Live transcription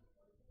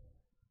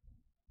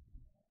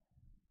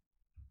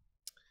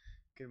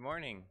Good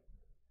morning.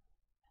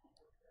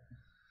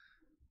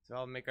 So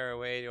I'll make our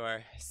way to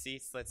our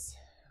seats. Let's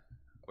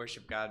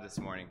worship God this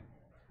morning.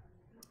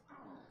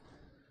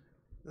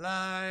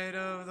 Light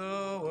of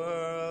the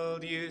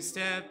world, you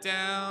step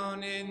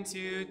down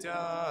into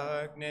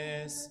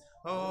darkness.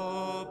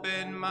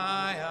 Open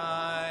my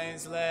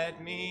eyes,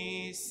 let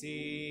me see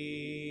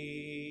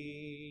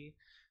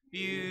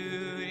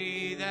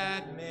beauty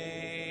that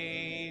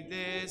made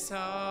this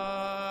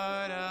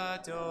heart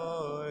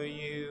adore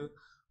you.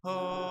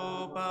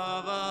 Hope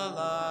of a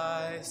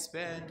life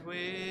spent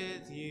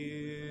with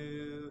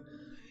you.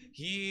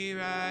 Here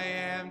I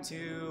am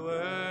to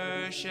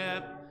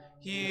worship.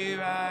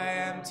 Here I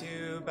am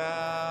to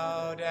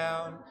bow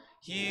down.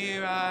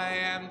 Here I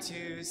am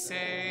to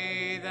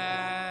say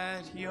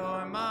that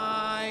you're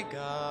my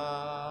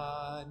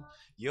God.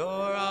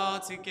 You're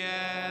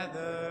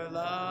altogether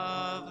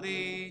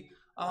lovely,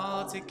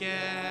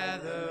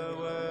 altogether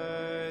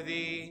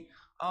worthy,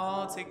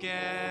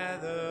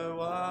 altogether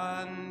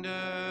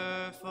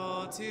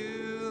wonderful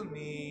to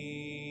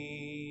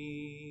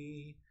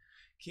me.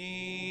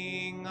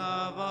 King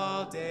of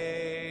all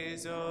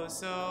days, oh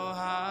so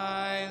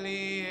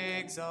highly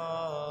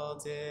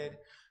exalted,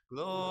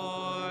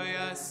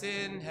 glorious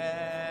in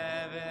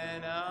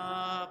heaven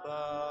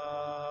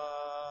above.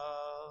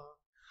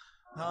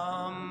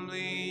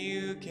 Humbly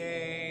you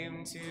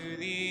came to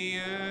the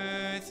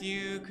earth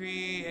you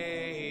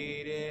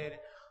created,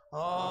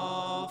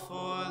 all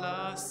for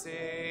love's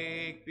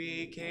sake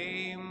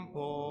became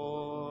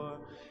poor.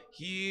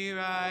 Here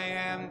I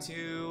am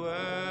to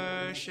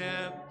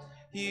worship,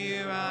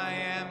 here I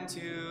am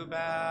to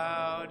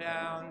bow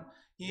down,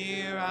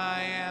 here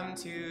I am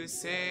to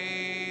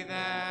say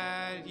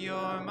that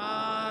you're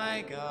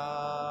my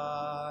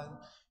God.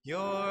 You're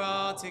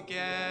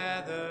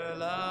altogether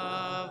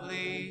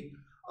lovely,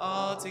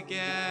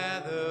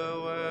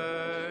 altogether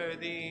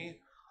worthy,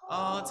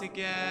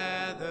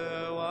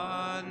 altogether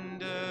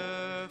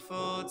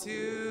wonderful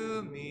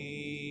to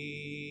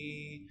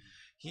me.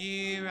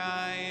 Here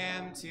I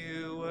am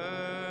to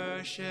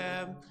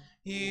worship,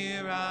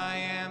 here I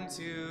am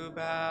to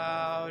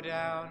bow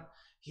down,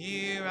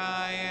 here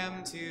I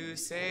am to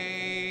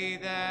say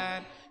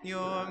that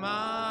you're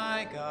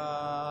my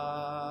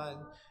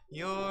God.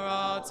 You're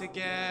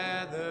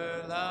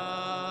altogether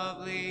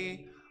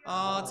lovely,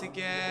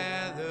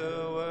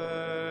 altogether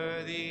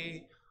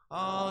worthy,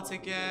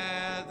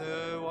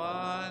 altogether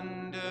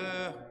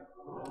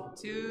wonderful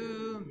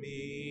to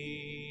me.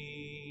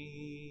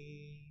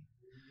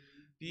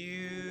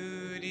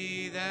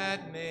 Beauty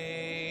that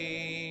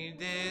made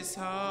this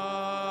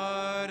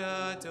heart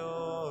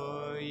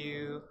adore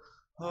you,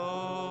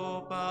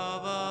 hope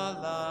of a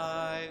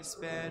life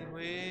spent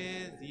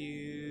with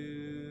you.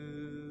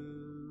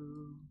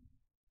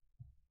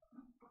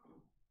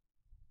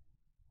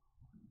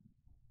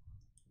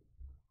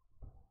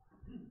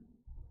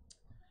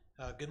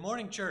 Good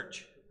morning,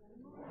 church.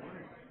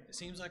 It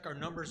seems like our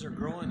numbers are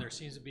growing. There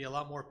seems to be a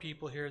lot more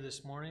people here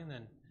this morning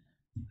than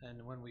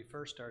when we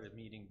first started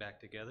meeting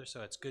back together,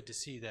 so it's good to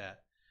see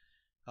that.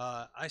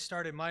 I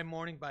started my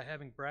morning by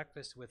having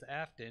breakfast with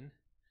Afton.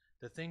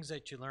 The things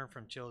that you learn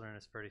from children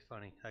is pretty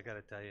funny, I got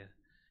to tell you.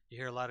 You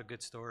hear a lot of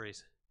good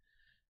stories.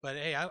 But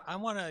hey, I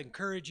want to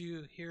encourage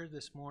you here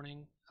this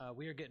morning.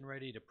 We are getting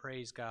ready to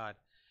praise God.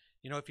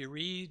 You know, if you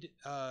read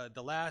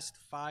the last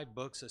 5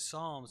 books of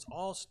Psalms,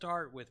 all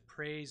start with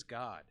praise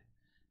God.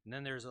 And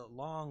then there's a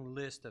long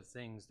list of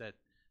things that,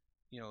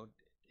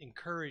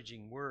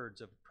 encouraging words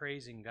of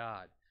praising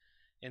God.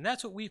 And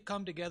that's what we've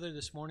come together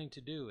this morning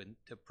to do, and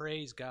to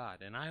praise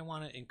God. And I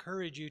want to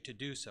encourage you to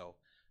do so.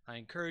 I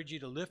encourage you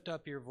to lift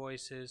up your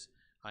voices.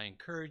 I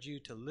encourage you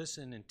to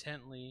listen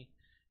intently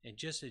and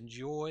just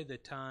enjoy the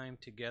time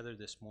together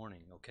this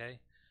morning, okay?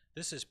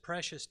 This is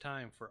precious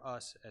time for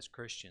us as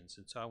Christians,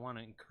 and so I want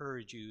to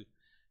encourage you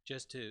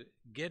just to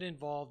get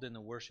involved in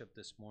the worship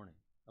this morning,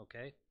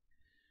 okay?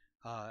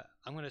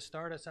 I'm going to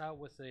start us out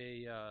with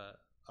a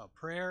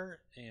prayer,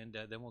 and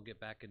then we'll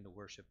get back into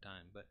worship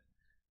time. But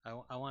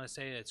I want to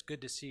say it's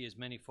good to see as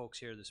many folks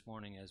here this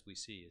morning as we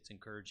see. It's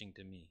encouraging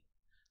to me.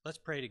 Let's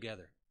pray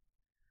together.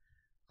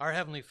 Our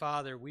Heavenly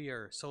Father, we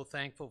are so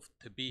thankful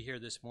to be here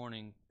this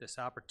morning, this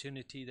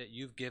opportunity that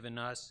you've given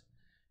us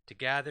to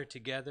gather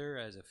together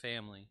as a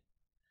family.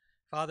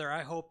 Father,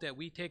 I hope that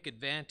we take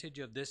advantage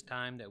of this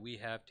time that we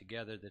have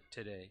together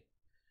today.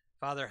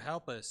 Father,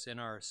 help us in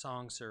our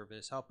song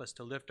service. Help us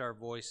to lift our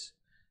voice.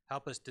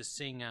 Help us to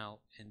sing out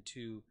and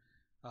to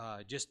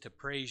just to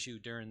praise you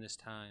during this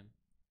time.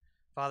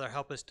 Father,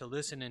 help us to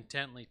listen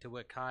intently to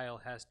what Kyle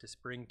has to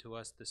bring to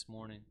us this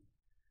morning.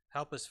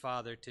 Help us,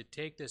 Father, to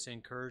take this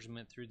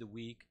encouragement through the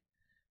week.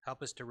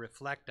 Help us to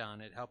reflect on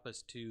it. Help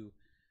us to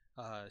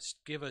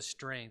give us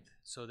strength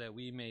so that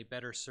we may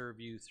better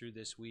serve you through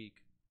this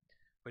week.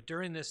 But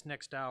during this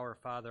next hour,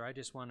 Father, I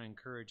just want to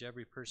encourage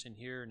every person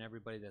here and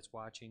everybody that's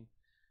watching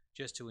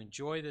just to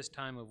enjoy this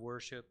time of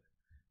worship,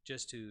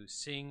 just to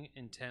sing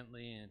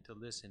intently and to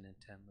listen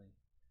intently.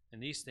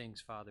 And these things,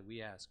 Father,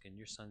 we ask in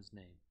your Son's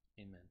name.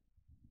 Amen.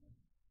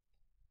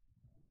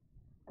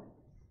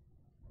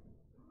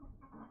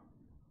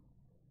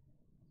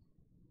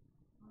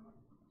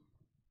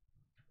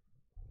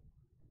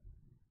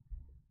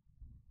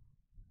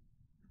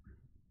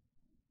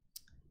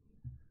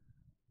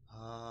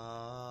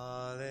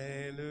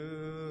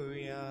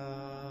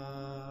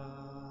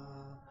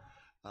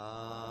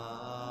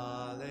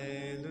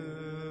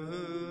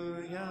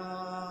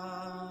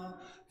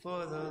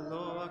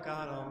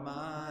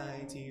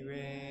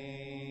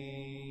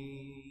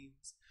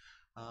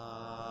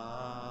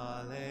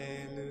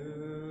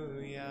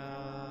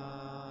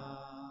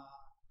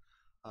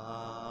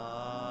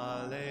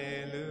 Alleluia.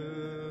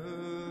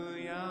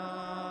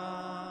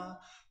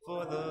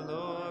 For the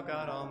Lord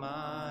God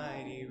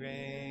Almighty reigns.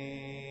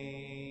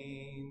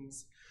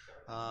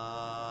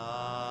 Alleluia.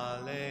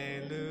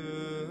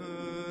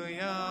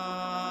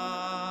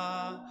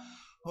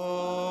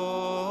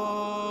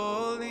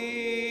 Holy,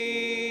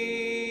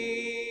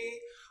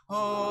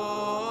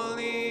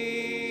 holy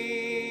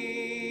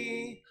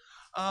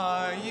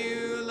are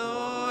you,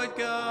 Lord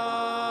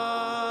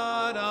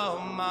God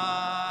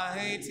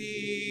Almighty.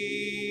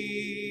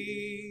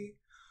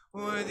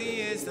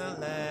 Worthy is the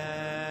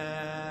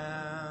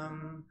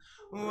Lamb,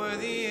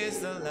 worthy is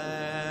the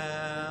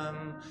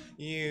Lamb.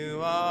 You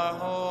are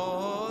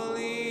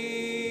holy,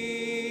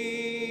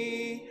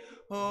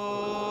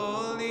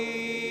 holy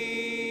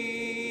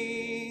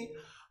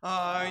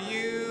are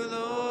you,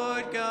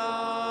 Lord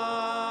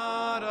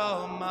God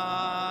Almighty.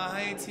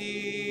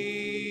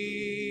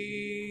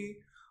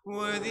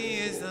 Worthy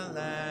is the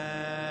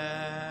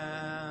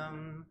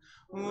Lamb,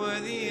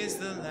 worthy is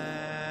the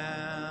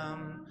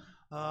Lamb.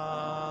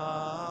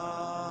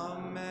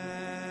 Amen.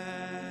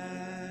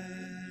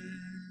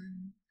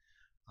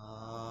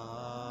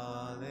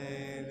 Alleluia.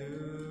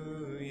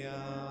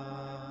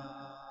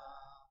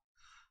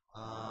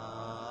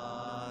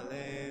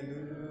 Alleluia.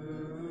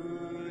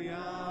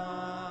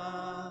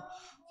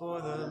 For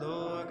the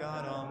Lord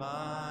God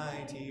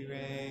Almighty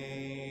reigns.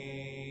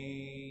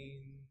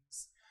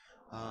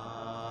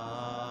 Alleluia.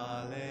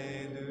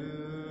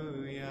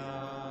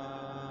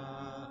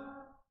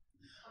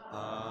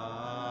 Alleluia.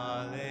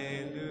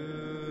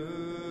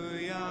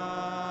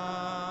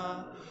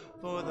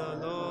 For the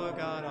Lord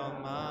God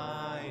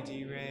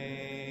Almighty reigns.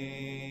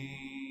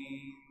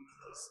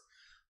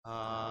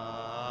 Alleluia.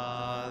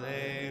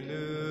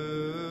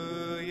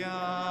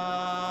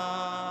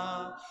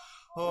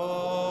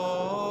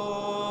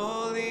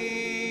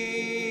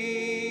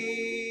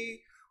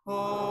 Holy,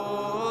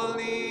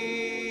 holy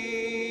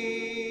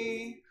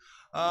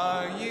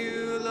are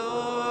you,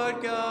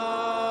 Lord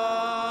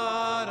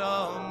God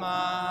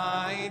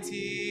Almighty.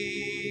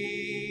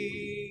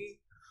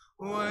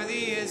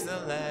 Worthy is the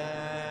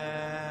Lamb,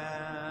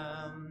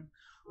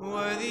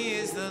 worthy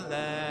is the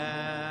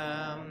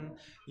Lamb.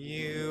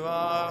 You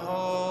are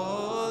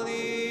holy,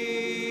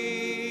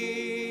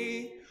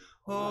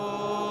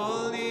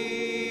 holy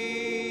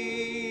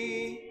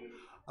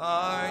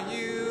are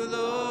you,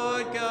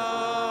 Lord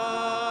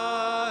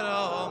God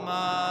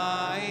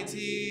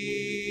Almighty.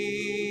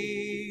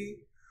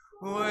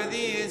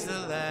 Worthy is the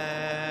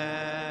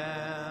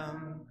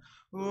Lamb,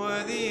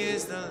 worthy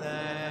is the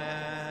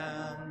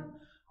Lamb.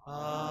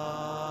 Amen.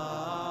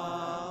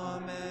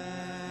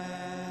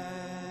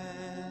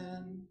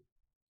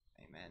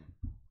 Amen.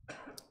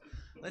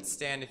 Let's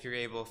stand if you're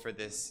able for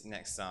this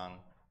next song.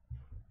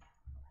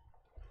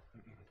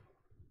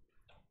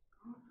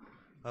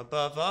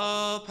 Above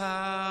all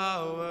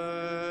powers,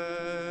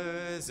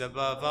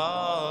 above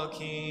all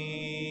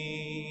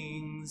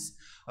kings,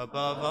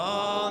 above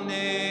all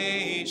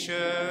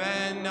nature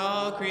and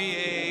all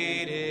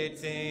created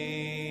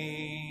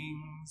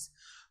things,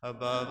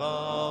 above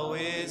all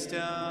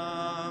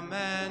wisdom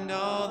and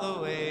all the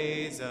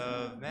ways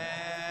of man,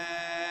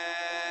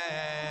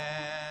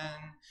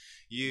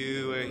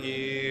 you were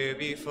here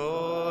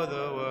before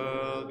the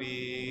world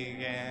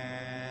began.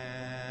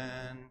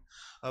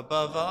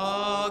 Above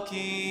all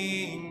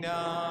kingdoms,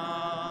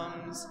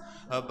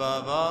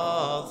 above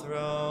all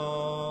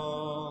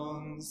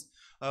thrones,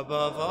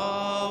 above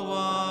all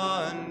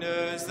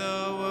wonders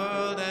the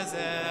world has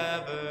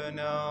ever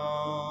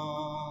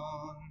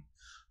known,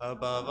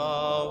 above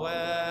all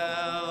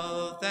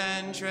wealth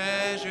and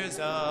treasures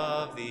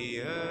of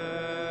the earth,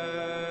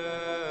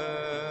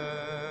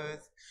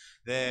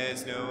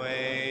 there's no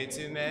way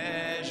to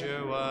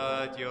measure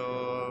what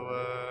you're worth.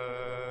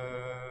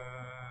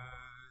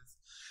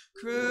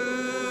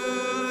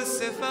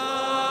 Crucified,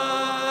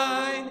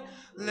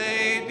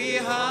 laid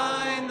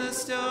behind the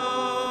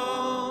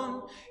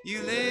stone,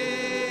 you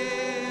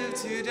live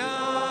to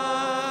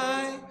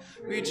die,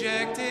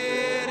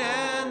 rejected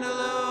and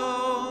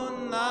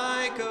alone,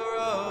 like a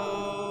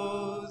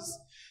rose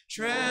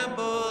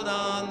trampled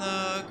on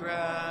the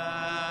ground.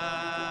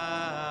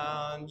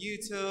 You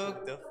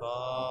took the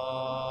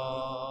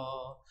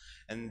fall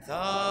and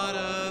thought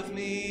of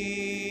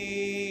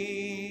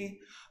me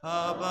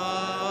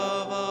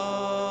above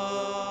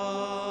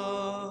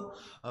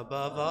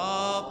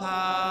all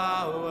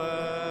powers,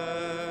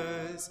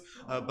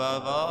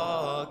 above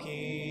all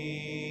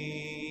kings,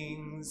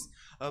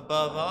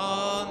 above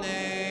all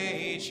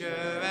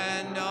nature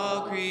and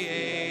all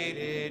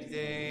created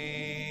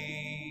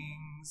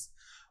things,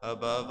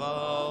 above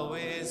all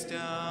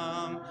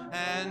wisdom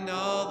and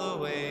all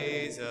the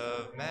ways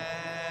of man,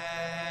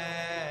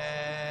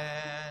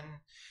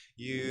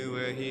 you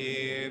were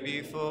here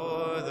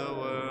before the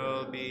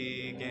world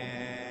began.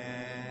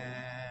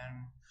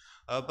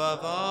 Above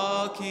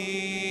all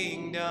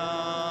kingdoms,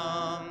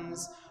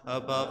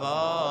 above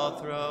all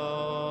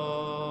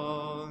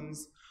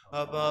thrones,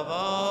 above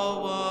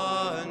all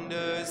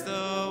wonders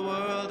the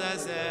world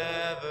has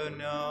ever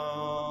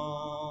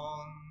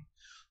known,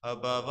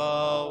 above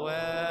all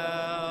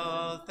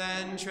wealth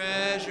and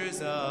treasures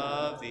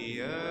of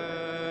the earth.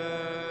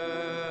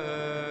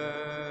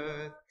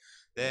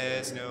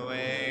 There's no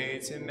way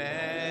to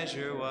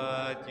measure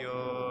what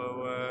you're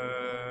worth.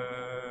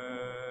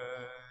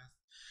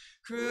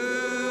 Crucified,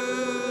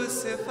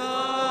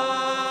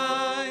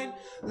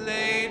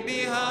 laid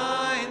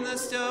behind the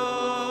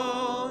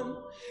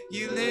stone,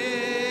 you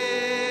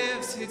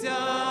live to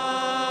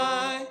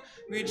die,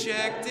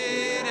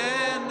 rejected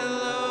and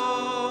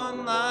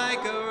alone,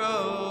 like a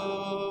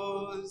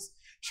rose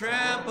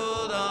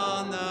trampled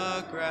on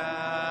the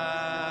ground.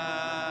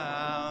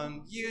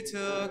 You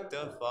took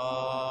the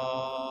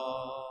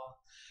fall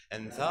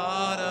and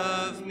thought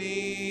of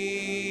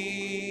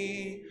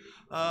me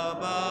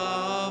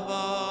above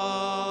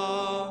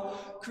all.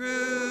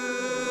 Crucified,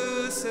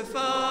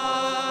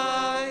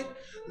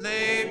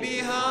 laid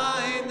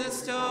behind the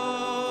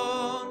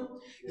stone,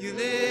 you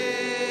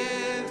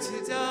live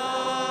to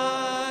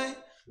die,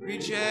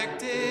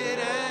 rejected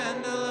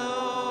and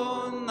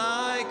alone,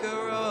 like a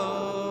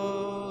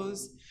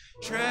rose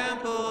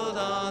trampled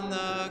on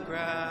the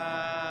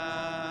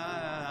ground.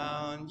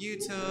 You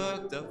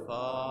took the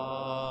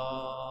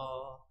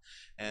fall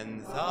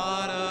and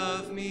thought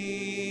of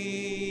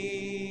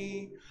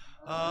me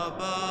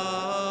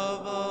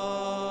above all.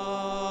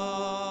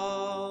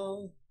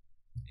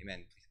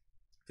 Amen.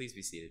 Please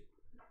be seated.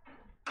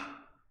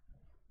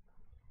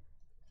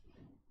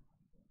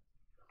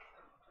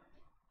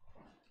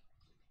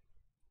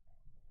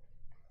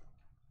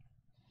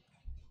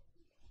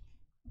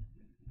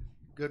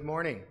 Good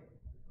morning.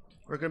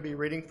 We're going to be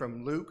reading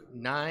from Luke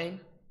 9,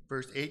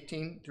 verse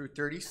 18 through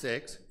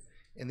 36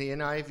 in the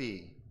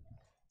NIV.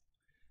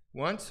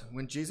 Once,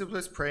 when Jesus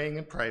was praying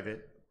in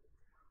private,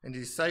 and the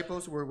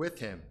disciples were with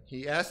him,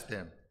 he asked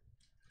them,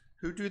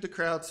 "Who do the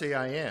crowd say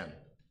I am?"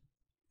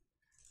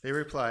 They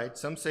replied,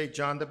 "Some say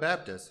John the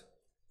Baptist,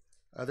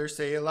 others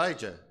say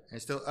Elijah,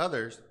 and still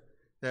others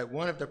that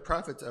one of the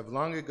prophets of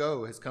long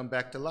ago has come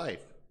back to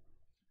life."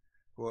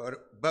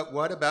 "But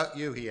what about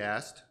you?" he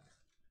asked.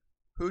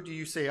 "Who do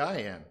you say I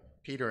am?"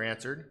 Peter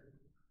answered,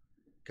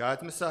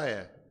 "God's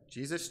Messiah."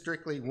 Jesus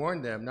strictly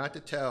warned them not to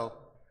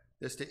tell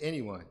this to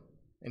anyone,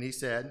 and he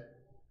said,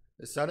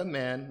 "The Son of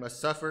Man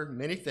must suffer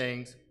many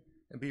things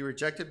and be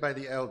rejected by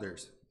the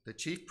elders, the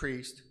chief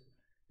priests,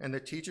 and the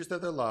teachers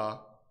of the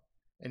law,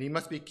 and he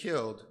must be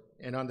killed,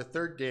 and on the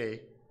third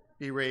day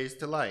be raised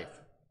to life."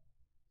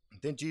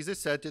 Then Jesus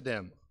said to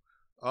them,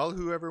 "All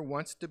whoever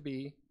wants to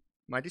be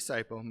my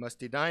disciple must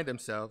deny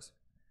themselves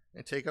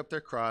and take up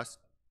their cross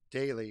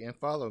daily and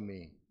follow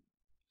me.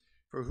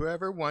 For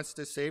whoever wants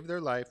to save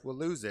their life will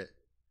lose it,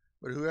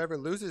 but whoever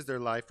loses their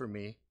life for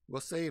me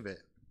will save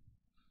it.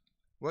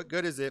 What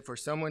good is it for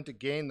someone to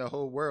gain the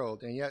whole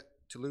world and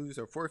yet to lose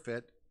or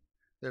forfeit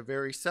their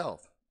very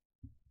self?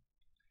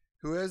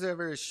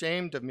 Whoever is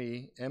ashamed of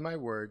me and my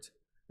words,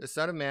 the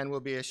Son of Man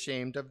will be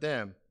ashamed of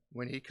them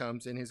when he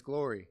comes in his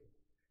glory,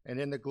 and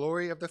in the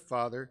glory of the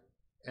Father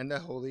and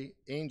the holy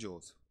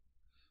angels.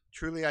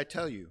 Truly I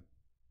tell you,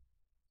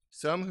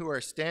 some who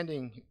are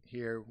standing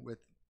here will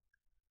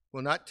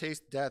not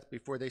taste death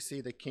before they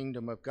see the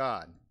kingdom of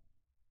God."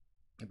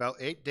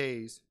 About 8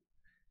 days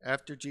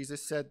after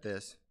Jesus said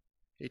this,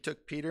 he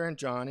took Peter and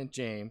John and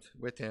James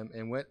with him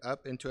and went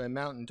up into a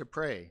mountain to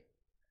pray.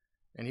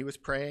 And he was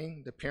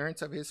praying, the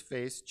appearance of his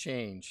face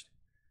changed,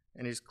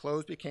 and his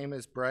clothes became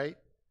as bright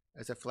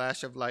as a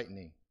flash of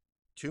lightning.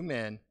 2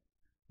 men,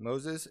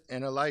 Moses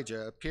and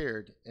Elijah,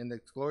 appeared in the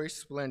glorious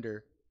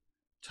splendor,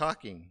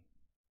 talking.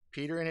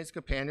 Peter and his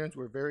companions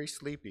were very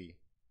sleepy,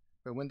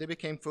 but when they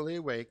became fully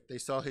awake, they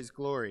saw his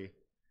glory,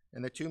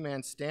 and the 2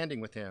 men standing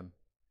with him.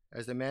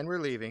 As the men were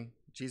leaving,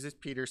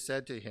 Peter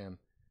said to him,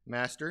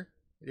 "Master,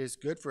 it is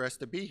good for us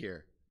to be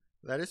here.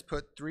 Let us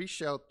put 3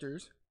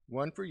 shelters,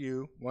 one for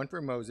you, one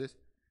for Moses,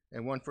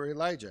 and one for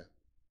Elijah."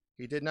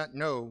 He did not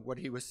know what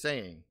he was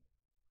saying.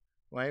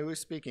 While he was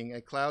speaking,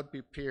 a cloud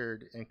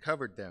appeared and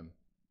covered them,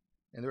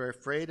 and they were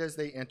afraid as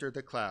they entered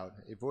the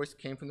cloud. A voice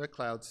came from the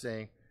cloud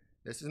saying,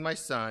 "This is my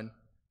son,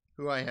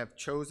 who I have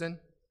chosen.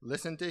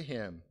 Listen to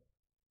him."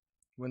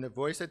 When the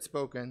voice had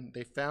spoken,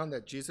 they found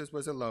that Jesus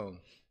was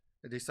alone.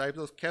 The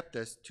disciples kept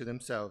this to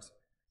themselves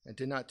and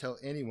did not tell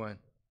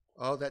anyone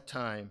all that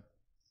time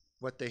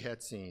what they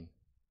had seen.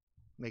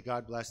 May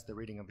God bless the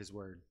reading of his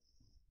word.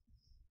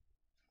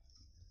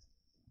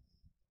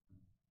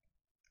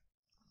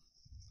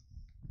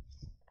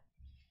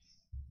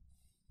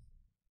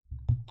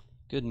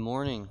 Good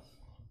morning.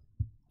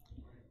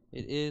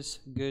 It is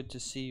good to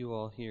see you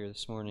all here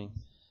this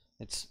morning.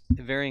 It's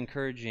very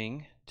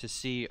encouraging to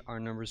see our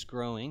numbers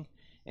growing,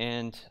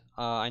 and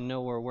I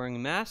know we're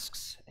wearing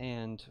masks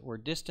and we're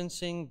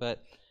distancing,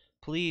 but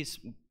please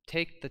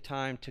take the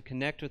time to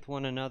connect with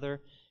one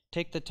another.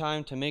 Take the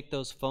time to make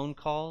those phone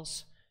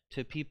calls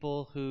to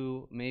people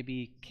who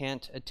maybe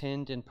can't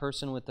attend in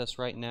person with us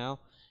right now,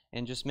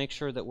 and just make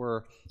sure that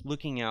we're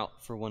looking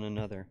out for one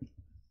another.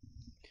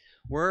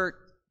 We're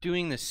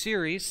doing the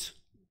series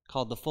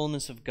called The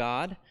Fullness of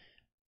God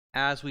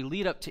as we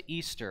lead up to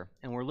Easter.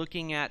 And we're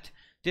looking at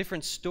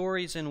different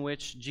stories in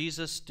which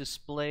Jesus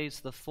displays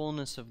the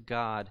fullness of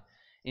God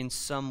in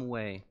some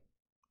way.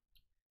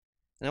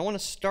 And I want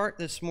to start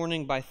this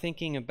morning by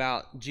thinking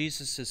about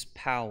Jesus'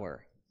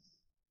 power.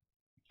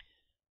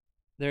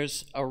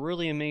 There's a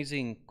really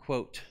amazing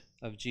quote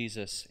of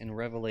Jesus in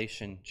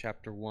Revelation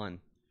chapter 1.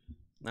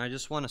 And I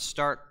just want to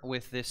start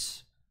with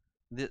this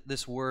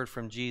word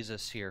from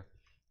Jesus here.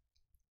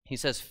 He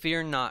says,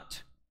 "Fear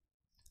not,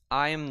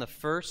 I am the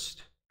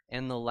first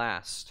and the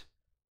last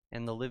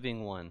and the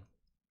living one.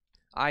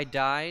 I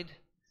died,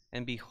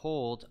 and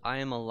behold, I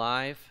am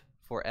alive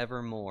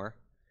forevermore,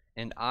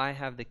 and I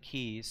have the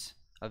keys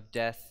of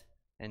death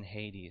and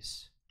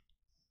Hades."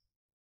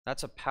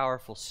 That's a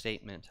powerful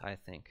statement, I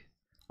think.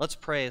 Let's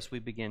pray as we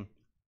begin.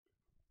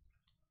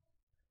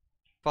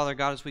 Father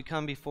God, as we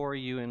come before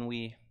you and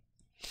we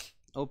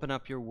open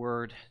up your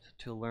word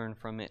to learn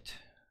from it,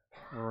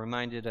 we're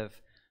reminded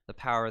of the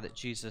power that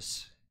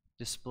Jesus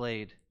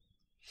displayed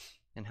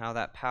and how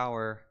that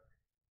power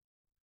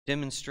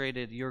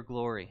demonstrated your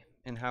glory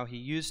and how he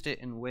used it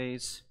in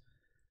ways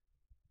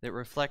that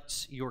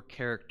reflects your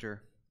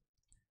character.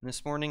 And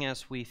this morning,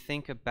 as we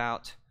think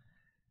about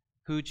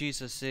who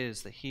Jesus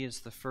is, that he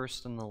is the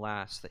first and the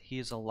last, that he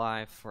is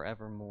alive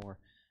forevermore,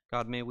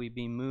 God, may we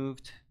be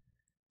moved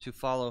to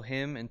follow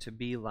him and to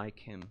be like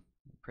him.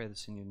 I pray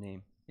this in your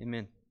name.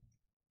 Amen.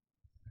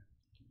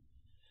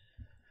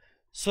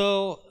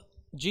 So,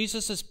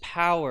 Jesus'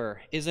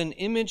 power is an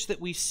image that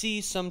we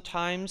see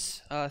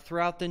sometimes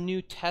throughout the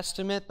New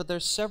Testament, but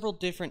there's several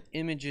different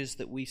images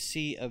that we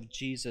see of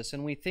Jesus.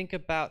 And we think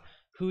about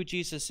who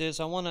Jesus is.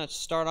 I want to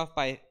start off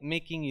by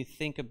making you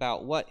think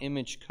about what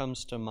image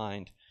comes to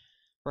mind.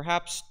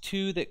 Perhaps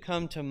two that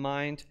come to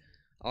mind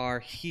are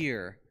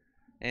here.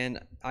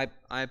 And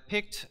I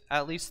picked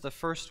at least the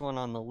first one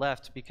on the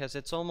left because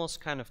it's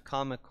almost kind of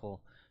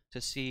comical to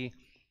see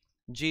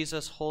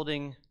Jesus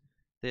holding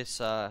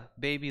this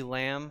baby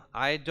lamb.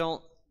 I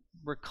don't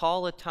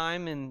recall a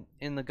time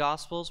in the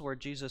Gospels where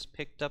Jesus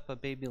picked up a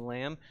baby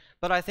lamb,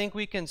 but I think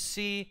we can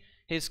see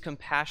his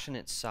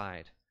compassionate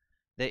side,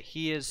 that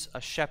he is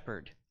a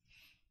shepherd.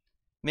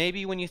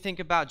 Maybe when you think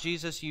about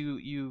Jesus,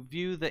 you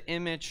view the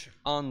image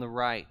on the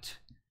right.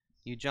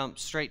 You jump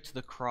straight to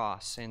the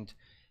cross and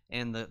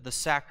the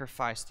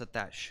sacrifice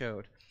that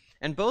showed.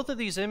 And both of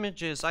these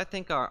images, I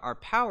think, are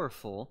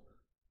powerful,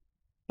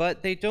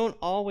 but they don't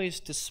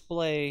always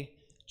display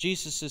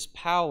Jesus'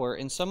 power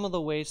in some of the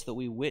ways that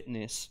we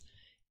witness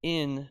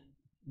in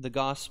the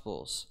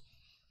Gospels.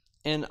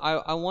 And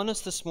I want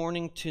us this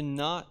morning to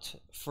not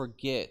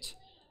forget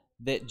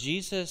that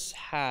Jesus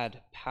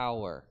had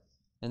power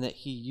and that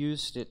he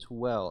used it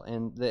well,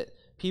 and that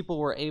people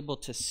were able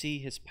to see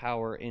his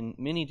power in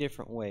many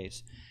different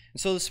ways.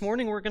 And so this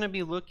morning we're going to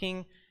be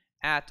looking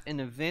at an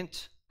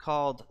event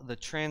called the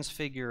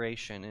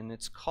Transfiguration, and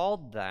it's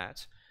called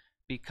that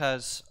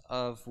because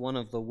of one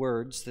of the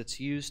words that's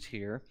used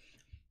here.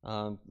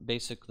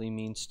 Basically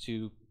means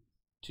to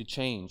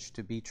change,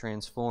 to be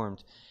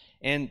transformed.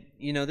 And,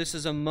 you know, this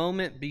is a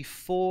moment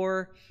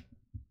before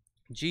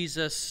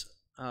Jesus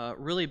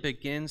really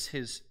begins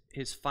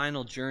his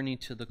final journey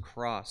to the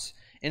cross.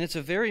 And it's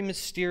a very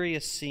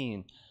mysterious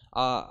scene.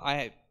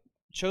 I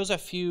chose a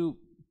few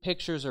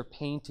pictures or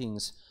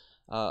paintings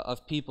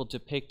of people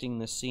depicting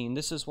this scene.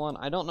 This is one,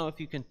 I don't know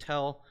if you can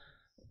tell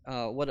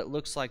what it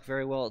looks like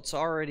very well. It's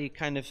already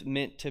kind of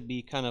meant to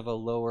be kind of a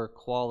lower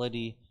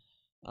quality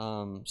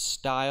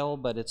style,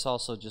 but it's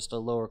also just a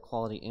lower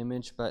quality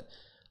image. But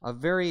a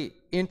very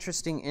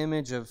interesting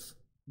image of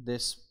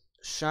this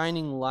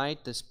shining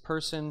light, this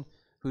person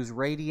who's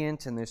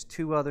radiant, and there's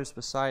two others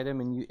beside him.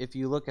 And if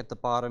you look at the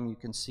bottom, you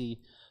can see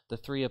the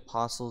three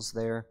apostles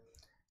there,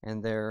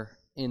 and they're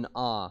in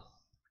awe.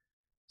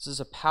 This is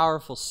a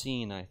powerful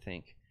scene, I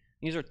think.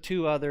 These are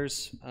two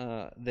others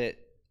that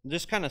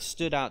just kind of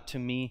stood out to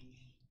me,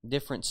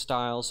 different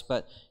styles,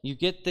 but you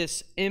get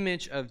this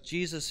image of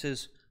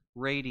Jesus's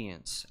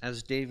radiance,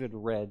 as David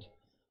read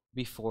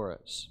before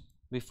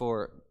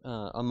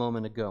a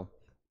moment ago.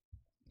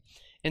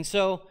 And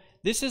so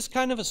this is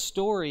kind of a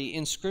story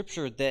in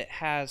Scripture that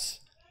has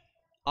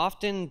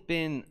often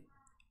been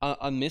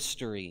a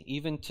mystery,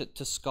 even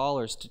to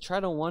scholars, to try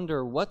to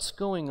wonder what's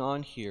going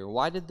on here.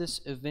 Why did this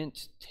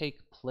event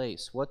take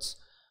place? What's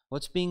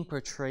being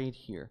portrayed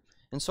here?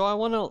 And so I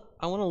want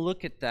to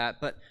look at that,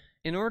 but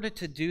in order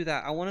to do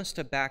that, I want us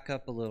to back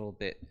up a little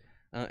bit.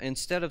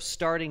 Instead of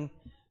starting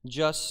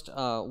just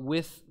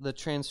with the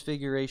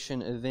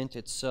Transfiguration event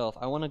itself,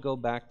 I want to go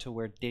back to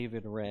where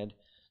David read,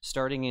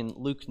 starting in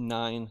Luke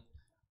 9,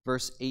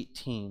 verse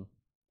 18.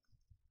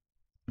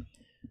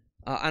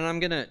 And I'm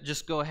going to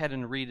just go ahead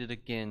and read it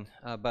again.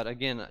 But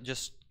again,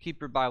 just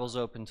keep your Bibles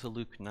open to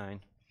Luke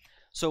 9.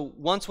 So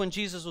once when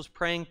Jesus was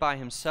praying by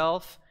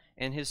himself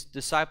and his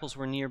disciples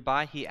were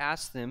nearby, he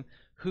asked them,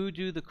 "Who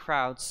do the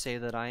crowds say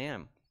that I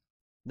am?"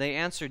 They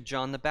answered,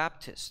 "John the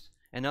Baptist,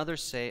 and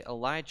others say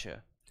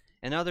Elijah,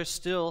 and others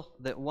still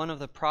that one of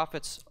the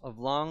prophets of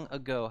long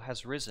ago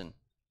has risen."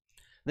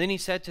 Then he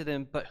said to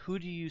them, "But who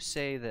do you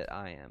say that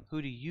I am?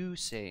 Who do you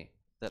say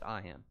that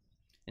I am?"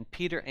 And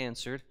Peter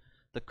answered,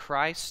 "The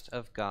Christ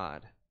of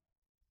God."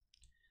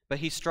 But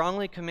he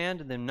strongly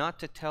commanded them not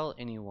to tell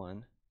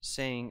anyone,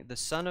 saying, "The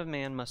Son of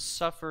Man must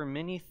suffer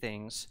many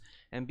things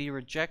and be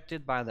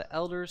rejected by the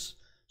elders,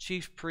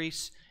 chief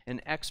priests,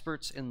 and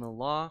experts in the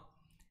law,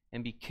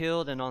 and be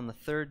killed, and on the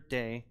third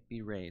day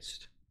be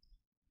raised."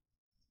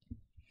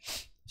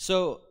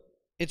 So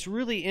it's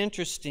really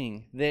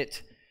interesting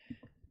that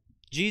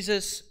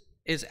Jesus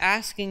is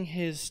asking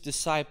his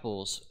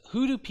disciples,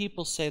 "Who do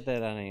people say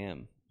that I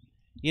am?"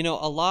 You know,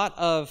 a lot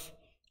of,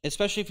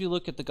 especially if you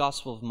look at the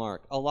Gospel of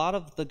Mark, a lot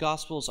of the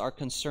Gospels are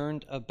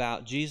concerned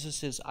about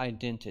Jesus'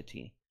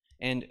 identity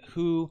and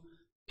who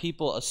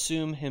people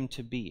assume him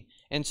to be.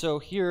 And so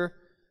here,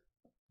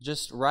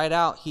 just right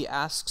out, he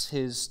asks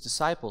his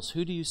disciples,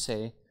 "Who do you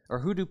say, or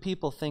who do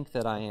people think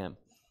that I am?"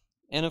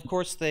 And of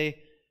course,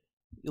 they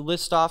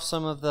list off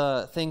some of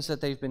the things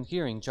that they've been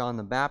hearing: John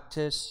the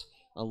Baptist,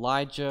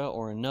 Elijah,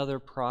 or another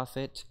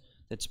prophet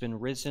that's been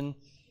risen.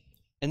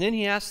 And then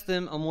he asks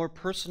them a more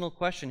personal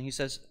question. He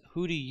says,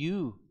 "Who do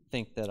you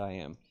think that I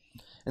am?"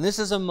 And this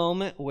is a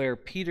moment where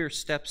Peter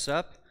steps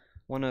up,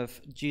 one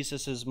of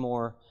Jesus'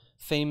 more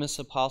famous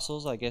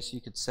apostles, I guess you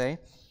could say,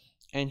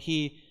 and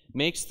he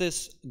makes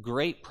this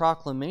great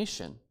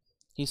proclamation.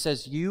 He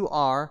says, "You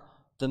are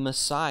the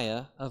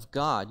Messiah of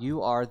God.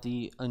 You are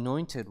the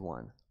anointed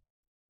one."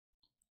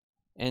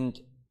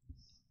 And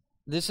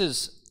this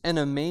is an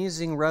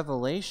amazing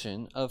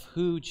revelation of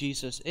who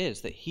Jesus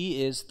is, that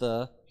he is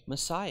the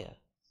Messiah.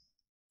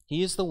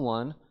 He is the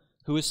one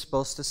who is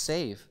supposed to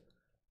save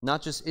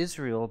not just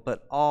Israel,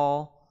 but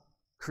all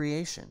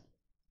creation.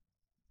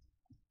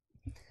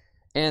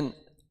 And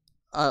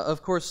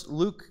of course,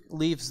 Luke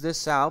leaves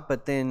this out,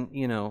 but then,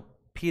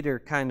 Peter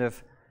kind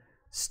of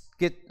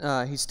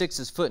he sticks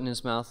his foot in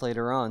his mouth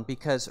later on,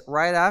 because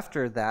right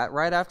after that,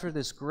 right after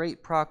this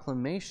great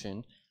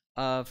proclamation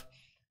of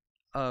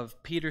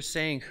Peter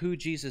saying who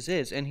Jesus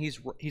is, and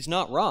he's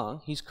not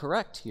wrong, he's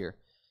correct here.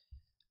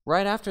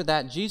 Right after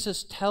that,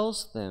 Jesus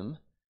tells them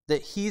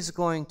that he's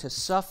going to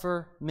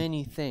suffer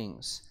many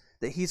things,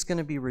 that he's going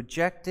to be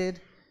rejected,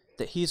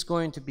 that he's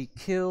going to be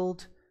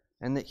killed,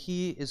 and that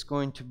he is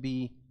going to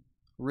be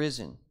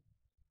risen.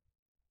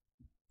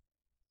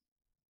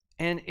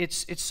 And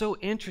it's so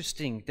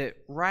interesting that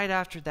right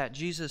after that,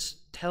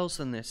 Jesus tells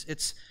them this.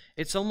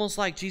 It's almost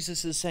like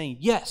Jesus is saying,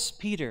 "Yes,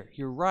 Peter,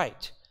 you're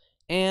right.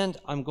 And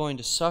I'm going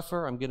to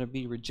suffer, I'm going to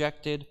be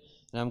rejected,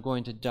 and I'm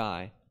going to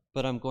die,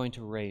 but I'm going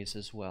to raise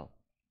as well."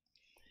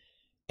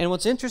 And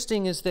what's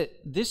interesting is that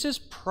this is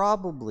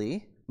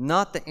probably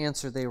not the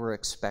answer they were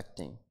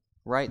expecting,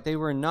 right? They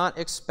were not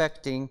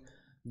expecting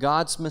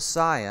God's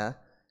Messiah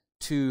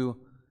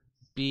to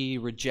be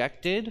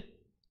rejected,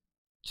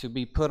 to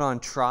be put on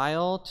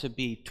trial, to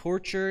be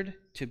tortured,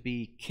 to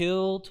be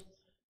killed.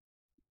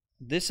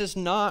 This is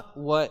not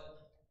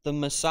what the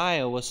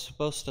Messiah was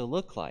supposed to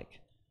look like.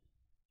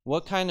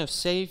 What kind of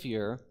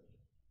Savior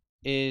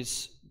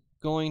is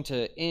going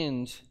to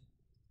end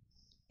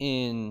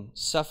in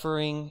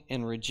suffering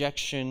and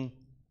rejection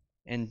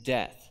and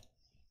death?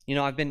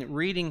 I've been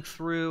reading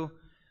through,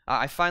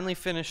 I finally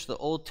finished the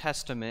Old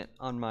Testament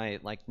on my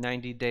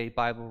 90-day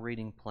Bible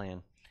reading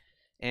plan.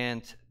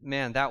 And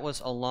man, that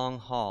was a long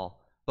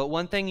haul. But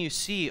one thing you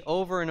see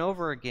over and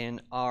over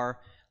again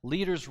are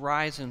leaders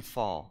rise and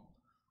fall.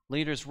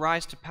 Leaders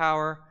rise to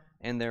power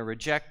and they're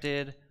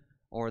rejected,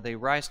 or they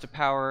rise to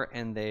power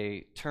and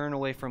they turn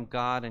away from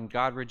God and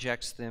God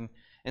rejects them.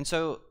 And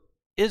so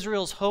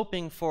Israel's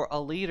hoping for a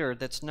leader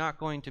that's not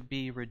going to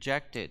be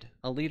rejected,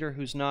 a leader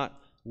who's not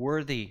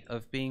worthy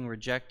of being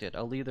rejected,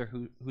 a leader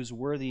who's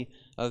worthy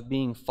of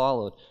being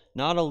followed,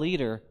 not a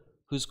leader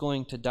who's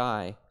going to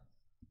die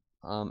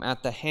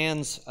at the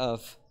hands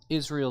of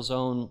Israel's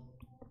own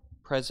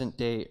present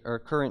day or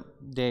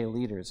current day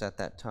leaders at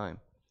that time.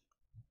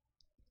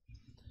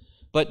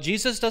 But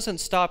Jesus doesn't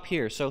stop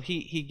here. So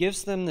he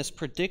gives them this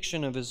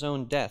prediction of his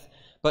own death,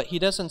 but he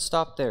doesn't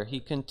stop there.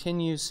 He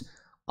continues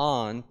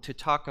on to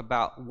talk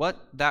about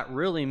what that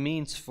really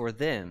means for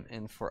them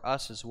and for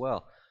us as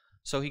well.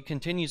 So he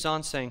continues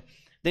on saying,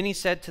 "Then he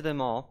said to them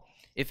all,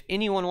 'If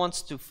anyone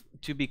wants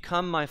to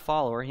become my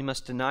follower, he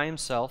must deny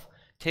himself,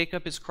 take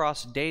up his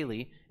cross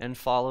daily, and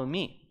follow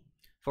me.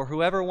 For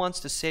whoever wants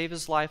to save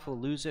his life will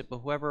lose it, but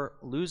whoever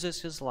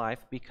loses his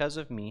life because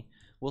of me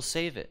will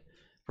save it.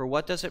 For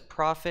what does it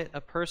profit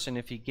a person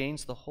if he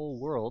gains the whole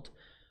world,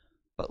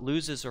 but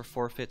loses or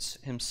forfeits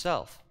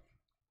himself?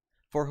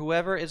 For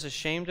whoever is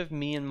ashamed of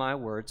me and my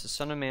words, the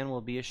Son of Man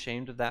will be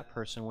ashamed of that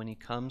person when he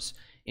comes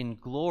in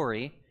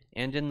glory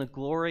and in the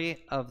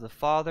glory of the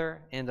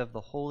Father and of the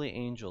holy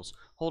angels.'"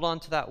 Hold on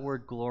to that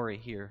word glory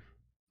here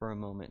for a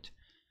moment.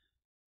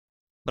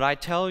 "But I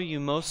tell you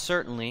most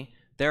certainly,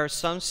 there are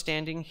some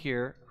standing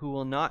here who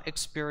will not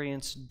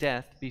experience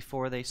death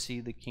before they see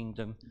the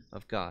kingdom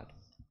of God."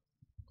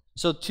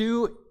 So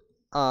two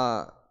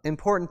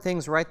important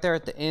things right there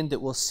at the end that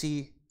we'll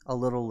see a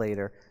little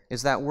later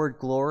is that word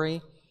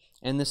glory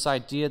and this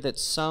idea that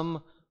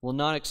some will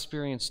not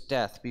experience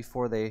death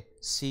before they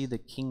see the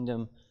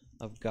kingdom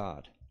of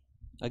God.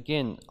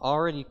 Again,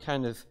 already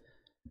kind of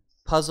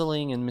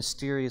puzzling and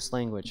mysterious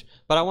language.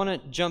 But I want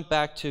to jump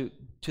back to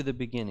the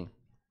beginning.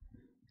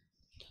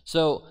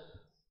 So,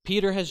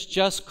 Peter has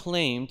just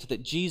claimed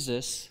that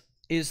Jesus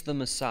is the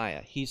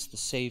Messiah. He's the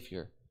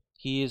Savior.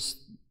 He is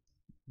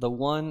the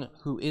one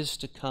who is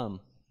to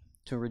come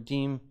to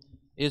redeem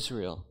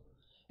Israel.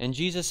 And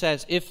Jesus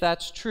says, if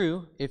that's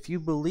true, if you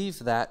believe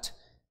that,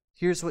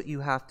 here's what you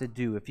have to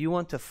do. If you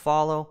want to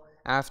follow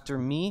after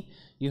me,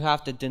 you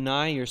have to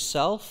deny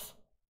yourself.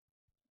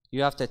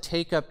 You have to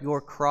take up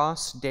your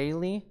cross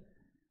daily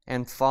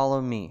and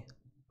follow me.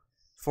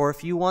 For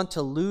if you want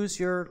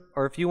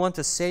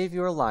to save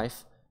your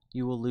life,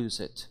 you will lose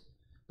it.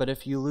 But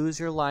if you lose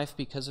your life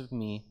because of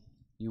me,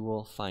 you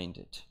will find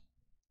it.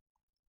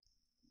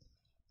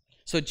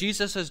 So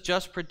Jesus has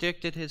just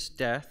predicted his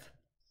death,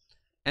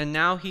 and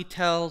now he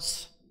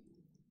tells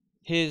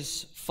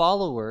his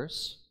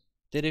followers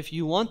that if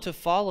you want to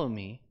follow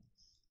me,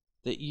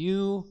 that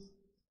you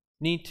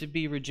need to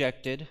be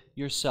rejected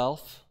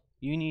yourself.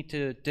 You need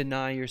to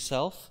deny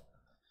yourself.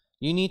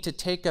 You need to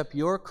take up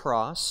your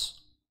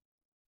cross,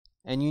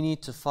 and you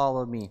need to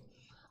follow me.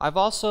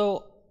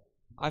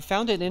 I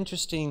found it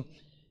interesting,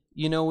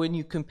 when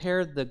you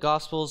compare the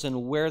Gospels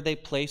and where they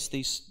place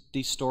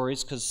these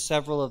stories, because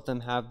several of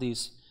them have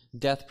these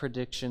death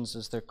predictions,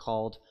 as they're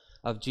called,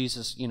 of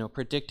Jesus,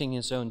 predicting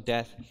his own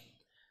death.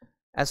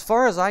 As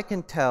far as I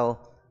can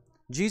tell,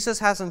 Jesus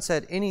hasn't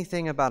said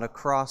anything about a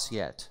cross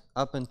yet,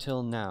 up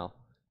until now.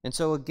 And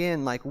so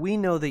again, we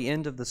know the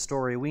end of the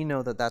story, we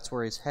know that that's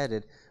where he's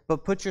headed,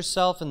 but put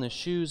yourself in the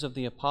shoes of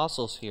the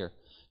apostles here.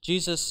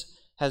 Jesus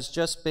has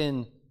just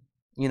been,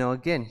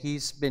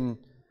 he's been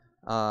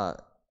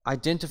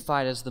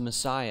identified as the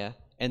Messiah,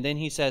 and then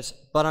he says,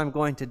 but I'm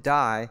going to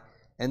die,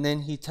 and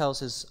then he tells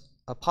his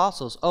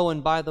apostles, oh,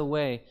 and by the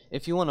way,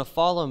 if you want to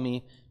follow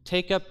me,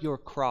 take up your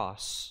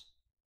cross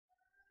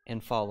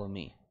and follow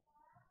me.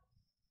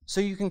 So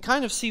you can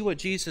kind of see what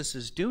Jesus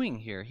is doing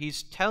here.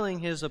 He's telling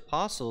his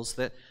apostles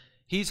that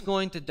he's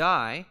going to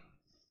die,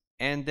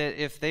 and that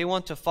if they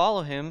want to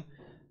follow him,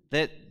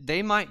 that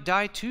they might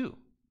die too,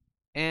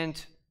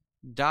 and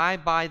die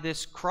by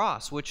this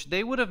cross, which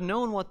they would have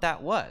known what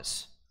that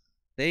was.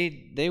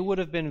 They would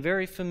have been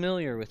very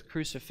familiar with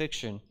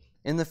crucifixion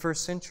in the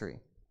first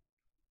century.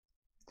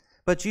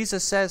 But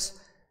Jesus says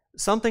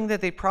something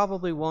that they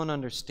probably won't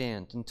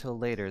understand until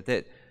later,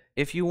 that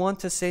if you want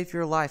to save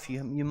your life,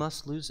 you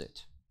must lose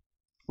it.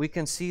 We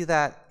can see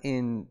that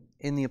in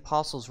the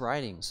apostles'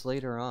 writings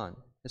later on,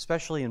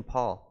 especially in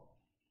Paul.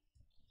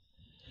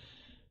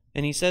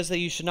 And he says that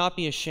you should not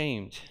be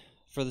ashamed,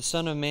 for the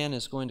Son of Man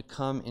is going to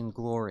come in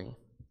glory.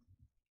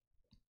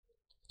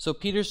 So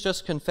Peter's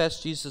just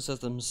confessed Jesus as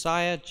the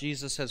Messiah.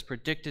 Jesus has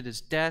predicted his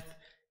death.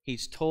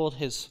 He's told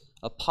his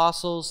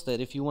apostles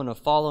that if you want to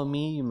follow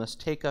me, you must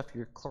take up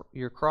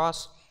your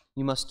cross.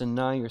 You must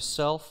deny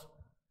yourself.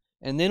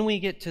 And then we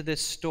get to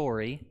this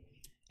story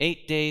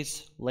 8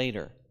 days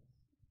later.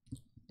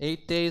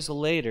 8 days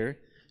later,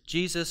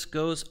 Jesus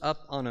goes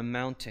up on a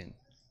mountain.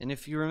 And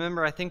if you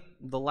remember, I think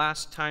the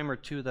last time or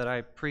two that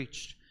I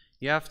preached,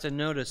 you have to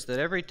notice that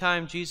every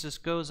time Jesus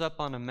goes up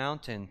on a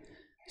mountain,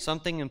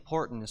 something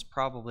important is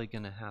probably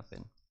going to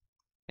happen.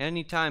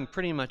 Anytime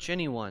pretty much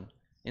anyone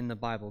in the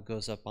Bible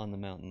goes up on the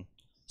mountain,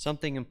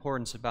 something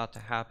important is about to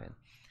happen.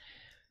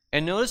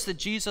 And notice that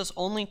Jesus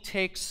only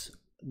takes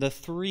the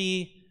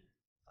three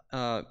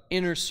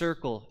inner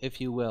circle,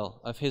 if you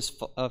will, of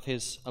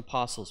his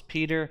apostles,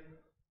 Peter,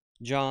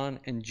 John,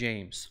 and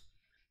James.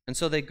 And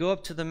so they go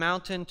up to the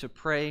mountain to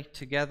pray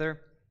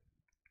together.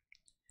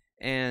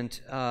 And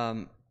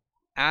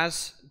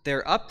as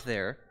they're up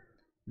there,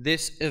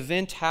 this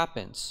event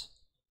happens.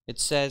 It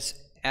says,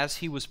 as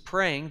he was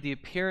praying, the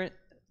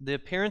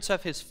appearance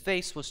of his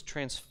face was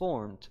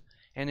transformed,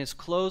 and his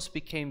clothes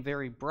became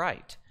very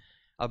bright,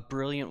 a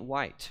brilliant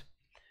white.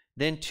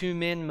 Then 2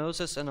 men,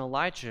 Moses and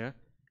Elijah,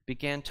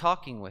 began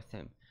talking with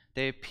him.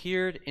 They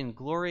appeared in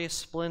glorious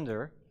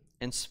splendor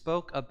and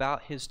spoke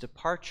about his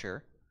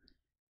departure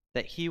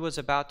that he was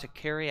about to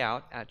carry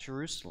out at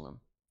Jerusalem.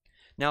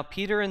 Now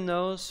Peter and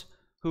those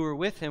who were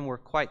with him were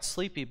quite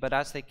sleepy, but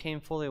as they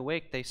came fully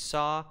awake, they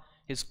saw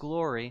his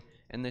glory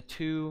and the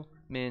 2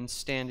 men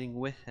standing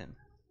with him.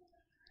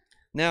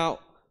 Now,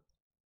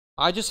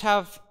 I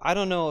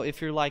don't know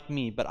if you're like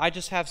me, but I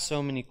just have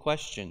so many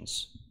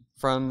questions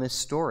from this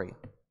story.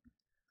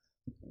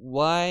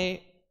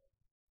 Why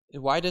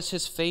does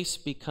his face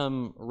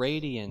become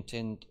radiant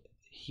and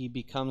he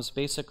becomes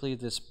basically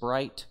this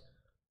bright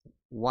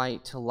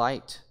white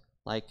light,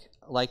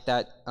 like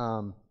that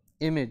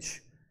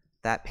image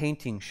that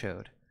painting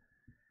showed?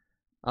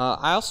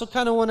 I also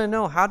kind of want to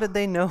know, how did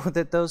they know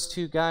that those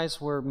 2 guys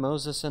were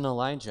Moses and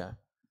Elijah?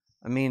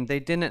 I mean, they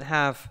didn't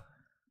have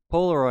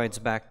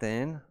Polaroids back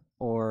then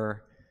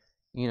or,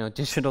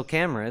 digital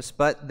cameras,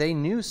 but they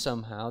knew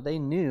somehow. They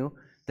knew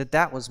that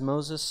that was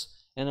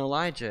Moses and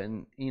Elijah.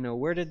 And,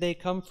 where did they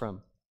come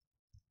from?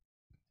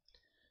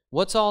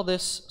 What's all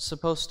this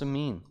supposed to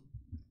mean?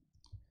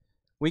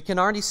 we can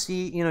already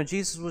see,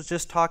 Jesus was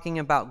just talking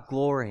about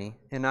glory.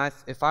 And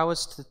if I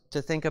was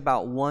to think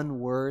about one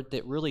word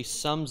that really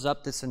sums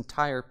up this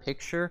entire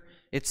picture,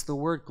 it's the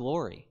word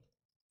glory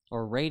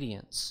or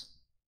radiance.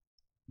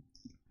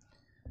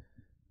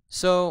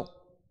 So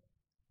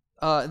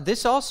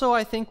this also,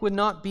 I think, would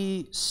not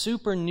be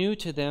super new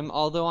to them,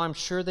 although I'm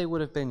sure they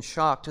would have been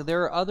shocked.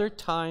 There are other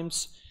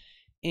times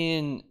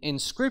in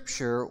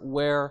Scripture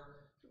where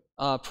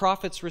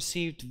prophets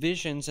received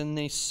visions and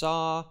they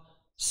saw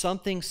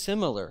something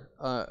similar.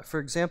 For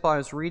example, I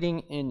was reading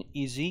in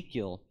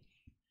Ezekiel,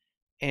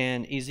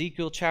 and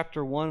Ezekiel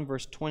chapter 1,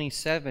 verse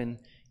 27,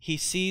 he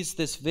sees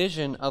this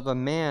vision of a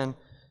man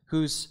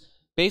who's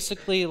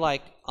basically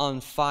like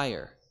on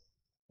fire,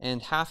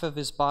 and half of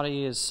his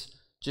body is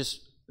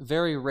just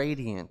very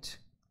radiant.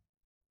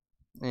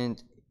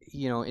 And,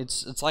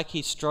 it's like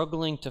he's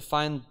struggling to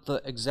find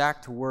the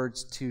exact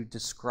words to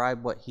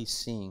describe what he's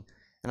seeing.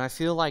 And I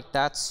feel like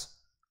that's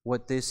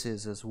what this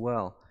is as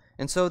well.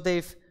 And so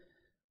they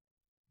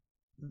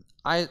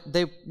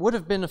would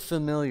have been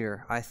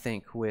familiar, I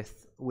think,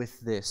 with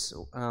this,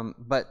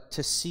 but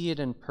to see it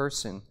in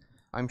person,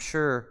 I'm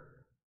sure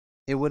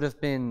it would have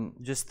been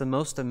just the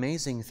most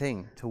amazing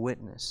thing to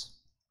witness.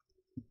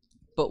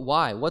 But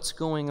why? What's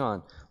going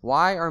on?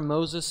 Why are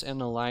Moses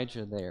and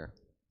Elijah there?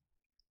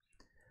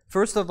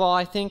 First of all,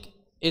 I think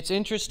it's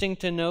interesting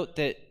to note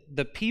that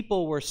the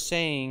people were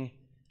saying,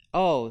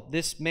 oh,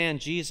 this man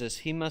Jesus,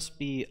 he must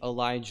be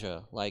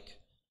Elijah, like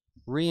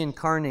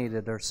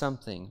reincarnated or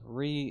something,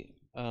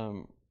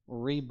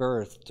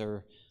 rebirthed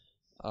or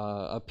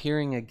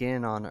appearing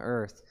again on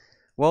earth.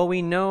 Well,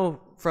 we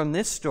know from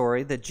this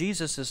story that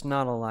Jesus is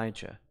not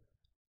Elijah.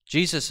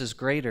 Jesus is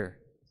greater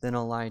than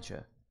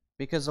Elijah,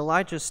 because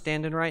Elijah's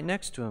standing right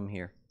next to him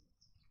here.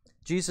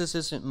 Jesus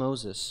isn't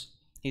Moses.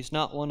 He's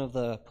not one of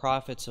the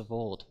prophets of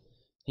old.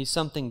 He's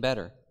something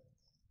better.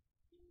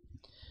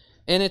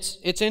 And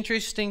it's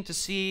interesting to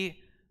see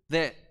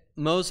that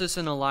Moses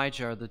and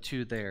Elijah are the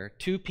two there,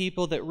 two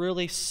people that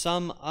really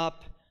sum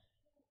up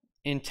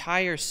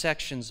entire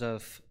sections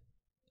of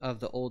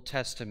the Old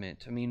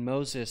Testament. I mean,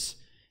 Moses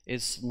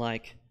is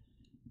like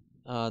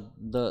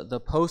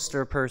the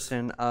poster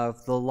person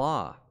of the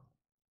law,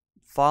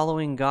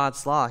 following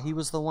God's law. He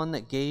was the one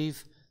that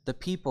gave the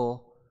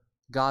people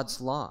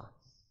God's law.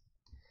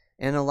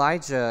 And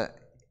Elijah,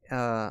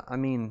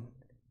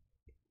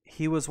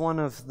 he was one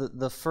of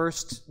the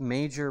first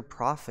major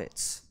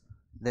prophets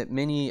that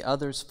many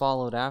others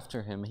followed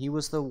after him. He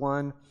was the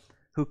one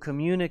who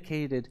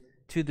communicated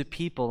to the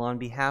people on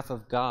behalf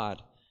of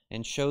God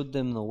and showed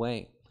them the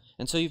way.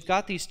 And so you've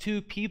got these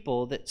two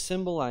people that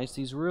symbolize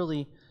these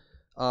really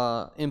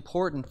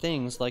important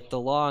things like the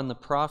law and the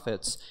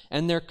prophets,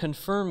 and they're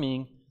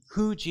confirming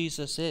who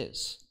Jesus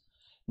is.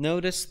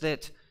 Notice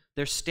that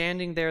they're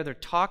standing there, they're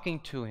talking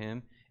to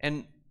him,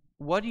 and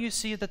what do you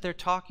see that they're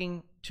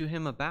talking to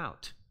him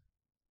about?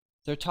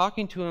 They're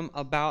talking to him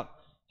about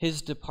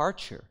his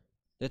departure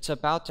that's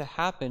about to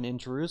happen in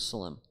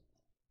Jerusalem.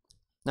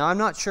 Now, I'm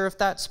not sure if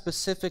that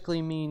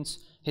specifically means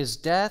his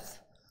death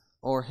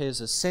or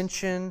his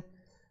ascension,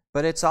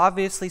 but it's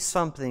obviously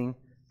something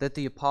that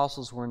the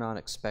apostles were not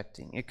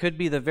expecting. It could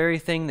be the very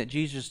thing that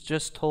Jesus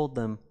just told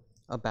them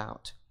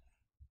about.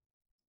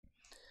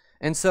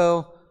 And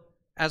so,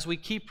 as we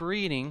keep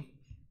reading,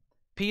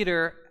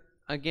 Peter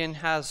again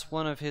has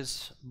one of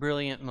his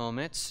brilliant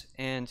moments,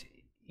 and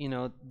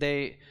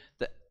it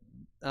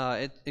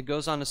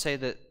goes on to say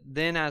that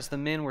then as the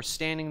men were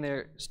standing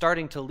there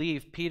starting to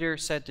leave, Peter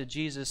said to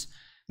Jesus,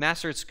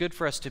 "Master, it's good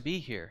for us to be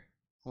here,"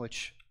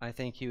 which I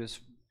think he was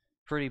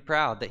pretty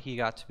proud that he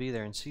got to be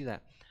there and see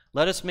that.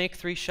 "Let us make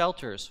 3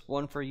 shelters,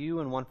 one for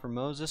you and one for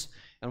Moses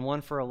and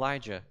one for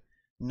Elijah,"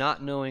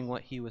 not knowing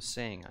what he was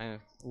saying. I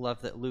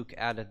love that Luke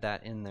added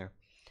that in there.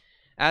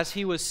 As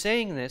he was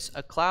saying this,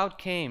 a cloud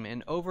came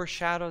and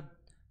overshadowed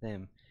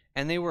them,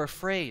 and they were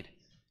afraid.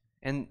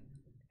 And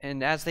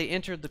as they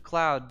entered the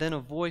cloud, then a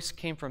voice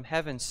came from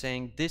heaven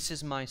saying, "This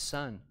is my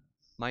Son,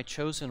 my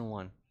chosen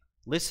one.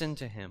 Listen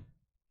to him."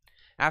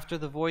 After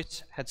the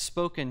voice had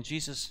spoken,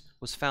 Jesus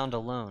was found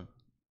alone.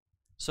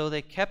 So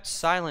they kept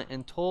silent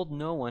and told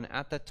no one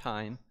at the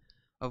time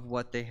of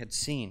what they had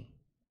seen.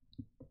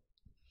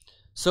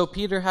 So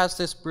Peter has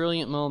this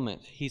brilliant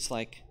moment. He's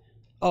like,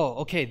 oh,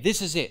 okay,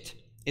 this is it.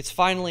 It's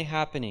finally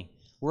happening.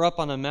 We're up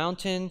on a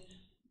mountain.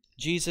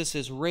 Jesus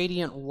is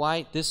radiant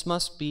white. This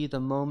must be the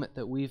moment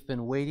that we've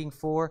been waiting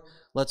for.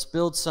 Let's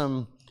build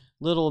some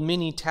little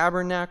mini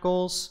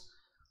tabernacles.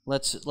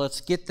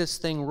 Let's get this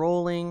thing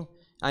rolling.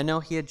 I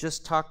know he had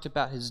just talked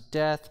about his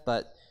death,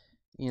 but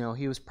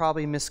he was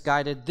probably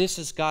misguided. This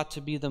has got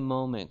to be the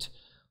moment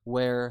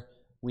where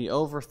we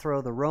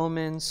overthrow the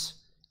Romans.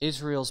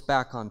 Israel's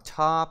back on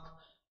top.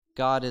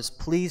 God is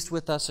pleased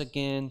with us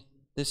again.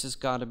 This has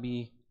got to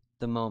be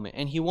the moment.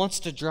 And he wants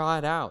to draw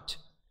it out.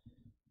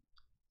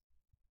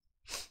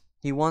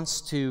 He wants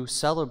to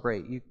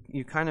celebrate.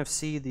 You kind of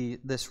see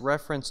this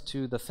reference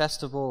to the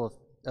festival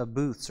of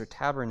booths or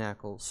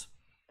tabernacles,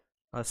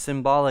 a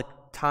symbolic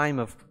time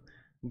of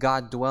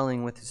God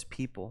dwelling with his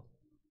people.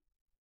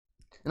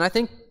 And I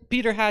think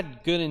Peter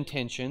had good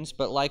intentions,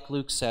 but like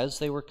Luke says,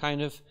 they were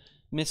kind of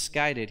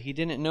misguided. He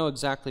didn't know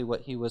exactly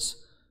what he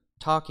was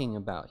talking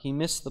about. He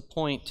missed the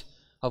point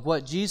of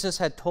what Jesus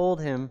had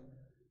told him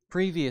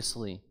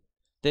previously,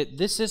 that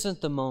this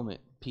isn't the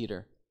moment,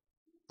 Peter.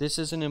 This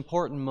is an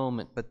important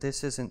moment, but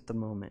this isn't the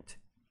moment.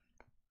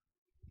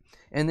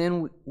 And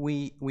then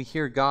we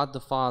hear God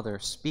the Father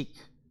speak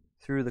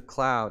through the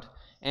cloud.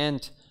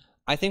 And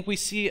I think we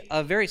see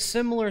a very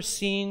similar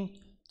scene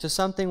to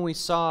something we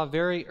saw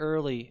very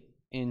early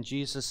in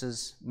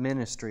Jesus'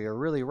 ministry, or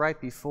really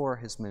right before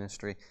his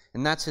ministry,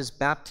 and that's his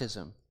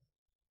baptism.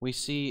 We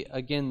see,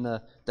 again,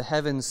 the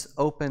heavens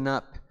open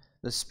up,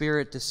 the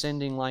Spirit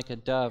descending like a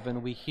dove,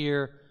 and we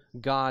hear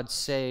God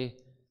say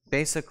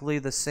basically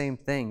the same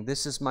thing.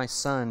 This is my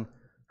Son,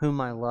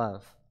 whom I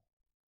love.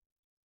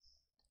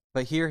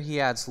 But here he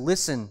adds,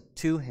 listen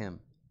to him.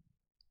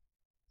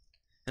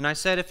 And I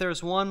said if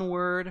there's one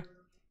word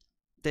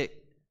that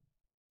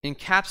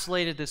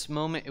encapsulated this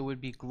moment, it would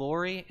be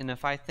glory. And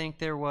if I think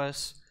there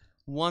was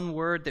one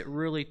word that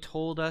really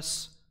told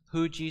us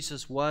who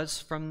Jesus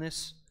was from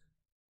this,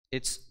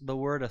 it's the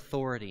word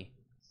authority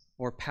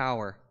or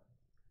power.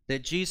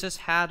 That Jesus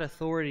had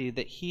authority,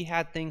 that he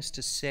had things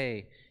to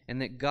say,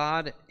 and that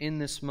God in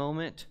this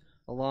moment,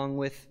 along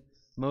with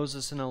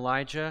Moses and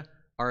Elijah,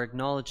 are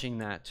acknowledging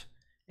that.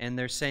 And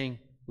they're saying,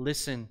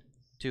 listen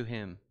to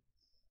him.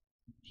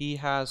 He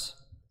has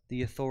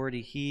the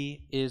authority.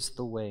 He is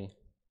the way.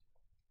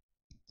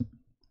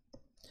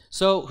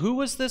 So, who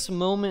was this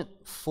moment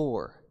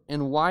for?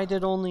 And why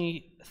did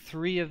only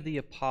 3 of the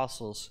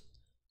apostles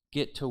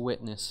get to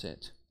witness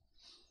it?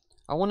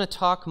 I want to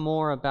talk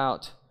more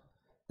about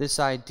this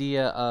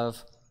idea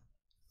of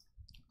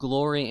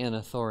glory and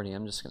authority.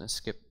 I'm just going to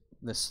skip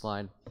this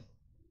slide.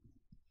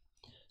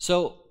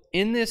 So,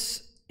 in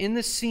this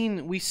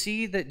scene, we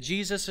see that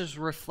Jesus is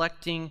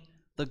reflecting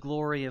the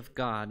glory of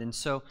God. And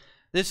so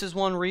this is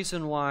one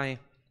reason why,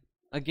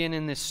 again,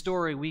 in this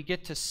story, we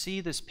get to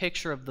see this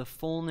picture of the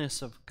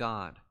fullness of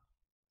God.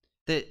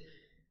 That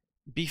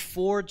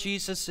before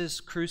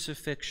Jesus'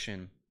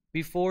 crucifixion,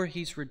 before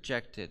he's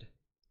rejected,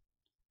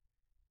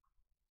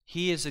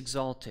 he is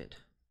exalted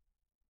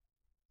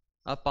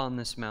up on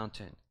this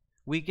mountain.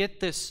 We get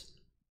this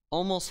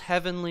almost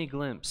heavenly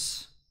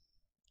glimpse.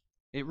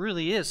 It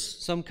really is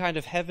some kind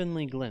of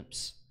heavenly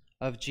glimpse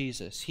of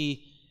Jesus.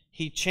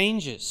 He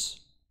changes.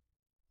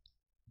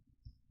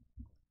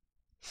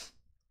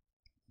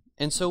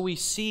 And so we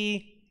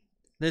see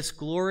this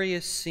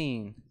glorious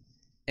scene,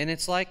 and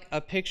it's like a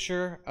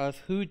picture of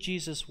who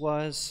Jesus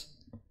was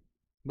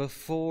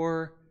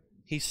before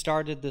he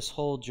started this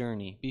whole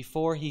journey,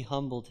 before he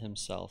humbled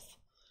himself,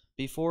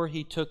 before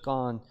he took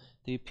on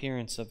the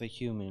appearance of a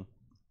human,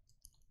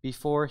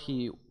 before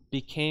he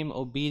became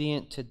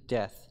obedient to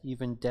death,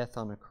 even death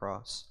on a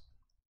cross.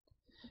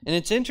 And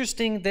it's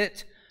interesting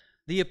that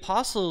the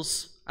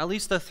apostles, at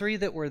least the 3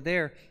 that were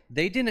there,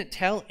 they didn't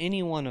tell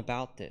anyone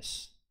about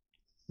this.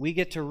 We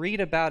get to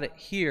read about it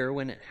here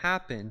when it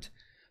happened,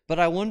 but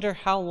I wonder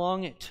how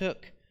long it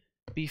took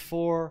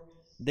before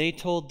they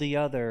told the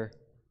other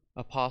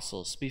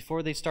apostles,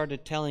 before they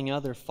started telling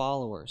other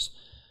followers.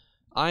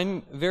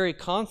 I'm very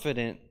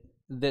confident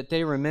that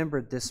they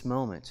remembered this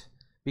moment,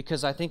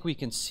 because I think we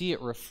can see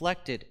it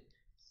reflected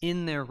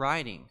in their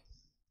writing.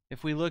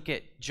 If we look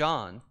at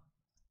John,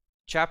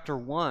 chapter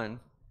 1,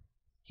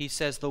 he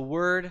says, the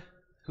Word,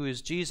 who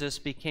is Jesus,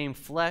 became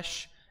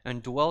flesh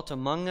and dwelt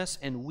among us,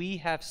 and we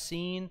have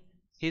seen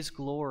his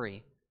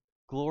glory,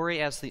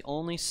 glory as the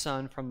only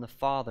Son from the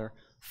Father,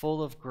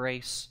 full of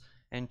grace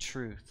and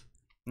truth.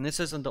 And this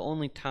isn't the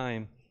only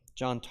time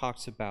John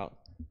talks about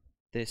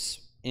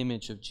this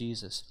image of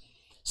Jesus.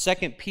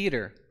 2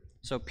 Peter,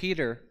 so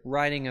Peter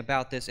writing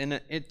about this,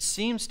 and it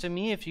seems to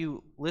me, if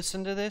you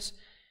listen to this,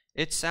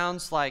 it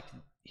sounds like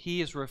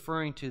he is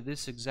referring to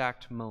this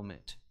exact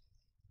moment.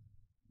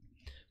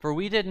 For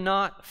we did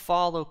not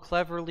follow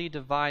cleverly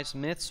devised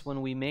myths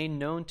when we made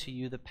known to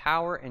you the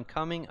power and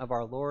coming of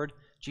our Lord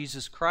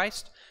Jesus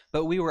Christ,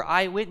 but we were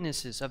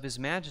eyewitnesses of his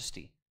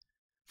majesty.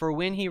 For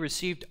when he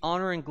received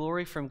honor and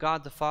glory from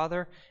God the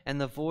Father, and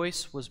the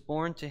voice was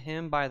borne to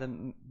him by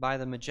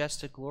the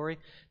majestic glory,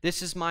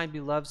 this is my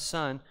beloved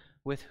Son,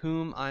 with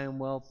whom I am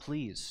well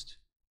pleased.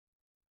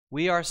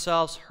 We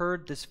ourselves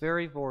heard this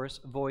very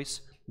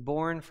voice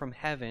born from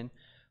heaven,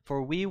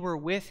 for we were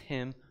with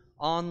him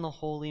on the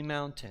holy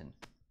mountain.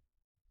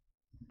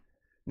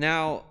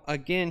 Now,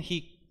 again,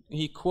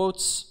 he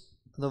quotes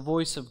the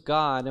voice of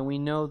God, and we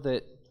know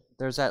that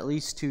there's at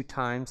least 2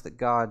 times that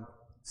God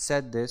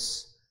said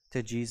this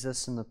to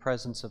Jesus in the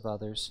presence of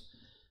others.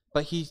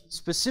 But he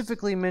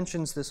specifically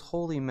mentions this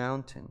holy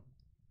mountain.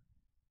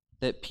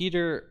 That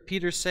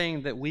Peter's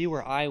saying that we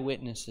were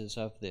eyewitnesses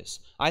of this.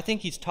 I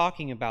think he's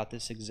talking about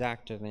this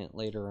exact event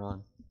later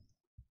on.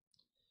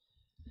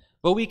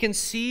 But we can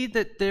see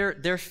that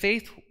their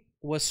faith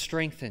was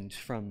strengthened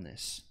from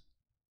this.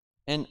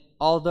 And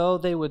although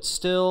they would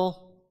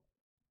still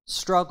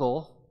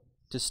struggle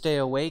to stay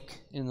awake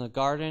in the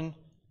garden,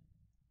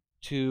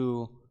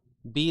 to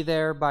be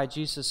there by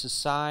Jesus'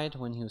 side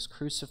when he was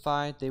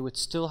crucified. They would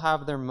still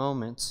have their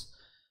moments.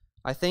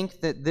 I think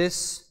that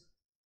this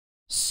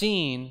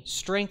scene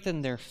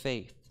strengthened their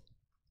faith.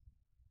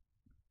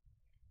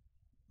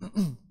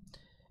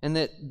 And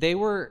that they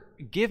were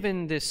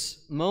given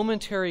this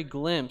momentary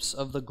glimpse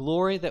of the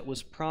glory that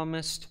was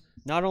promised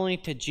not only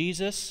to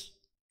Jesus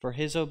for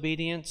his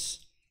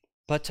obedience,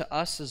 but to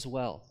us as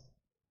well.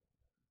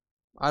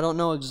 I don't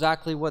know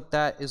exactly what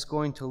that is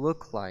going to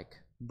look like,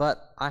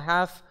 but I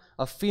have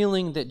a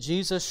feeling that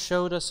Jesus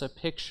showed us a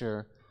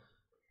picture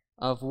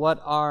of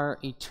what our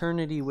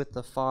eternity with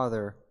the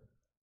Father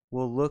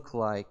will look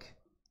like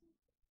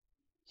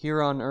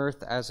here on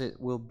earth as it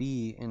will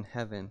be in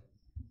heaven.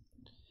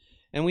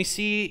 And we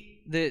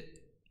see that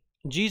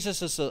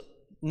Jesus is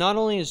not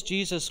only is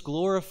Jesus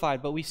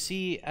glorified, but we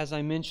see, as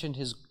I mentioned,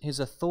 his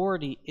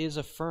authority is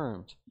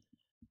affirmed.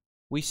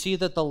 We see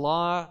that the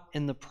law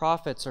and the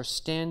prophets are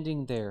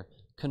standing there,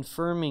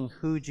 confirming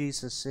who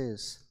Jesus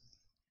is.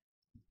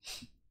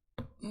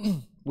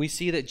 We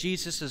see that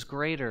Jesus is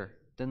greater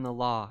than the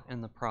law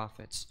and the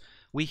prophets.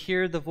 We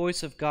hear the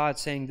voice of God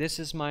saying, "This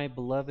is my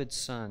beloved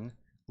Son,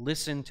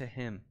 listen to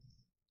him."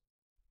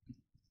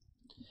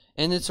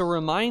 And it's a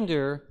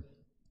reminder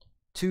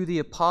to the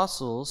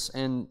apostles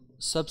and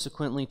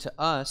subsequently to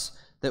us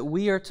that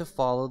we are to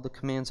follow the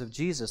commands of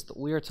Jesus, that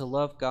we are to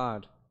love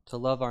God, to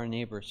love our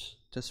neighbors,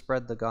 to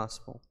spread the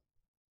gospel.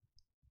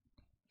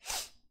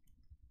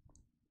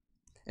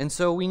 And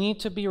so we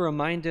need to be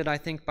reminded, I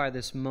think, by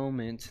this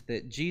moment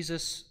that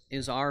Jesus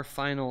is our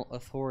final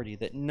authority,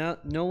 that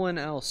no one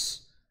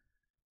else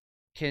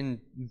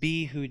can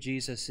be who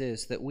Jesus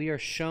is, that we are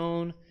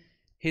shown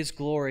his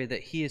glory,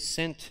 that he is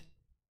sent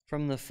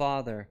from the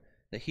Father,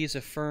 that he's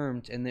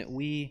affirmed, and that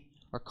we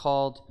are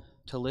called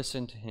to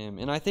listen to him.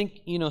 And I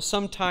think,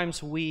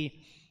 sometimes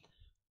we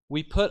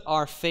put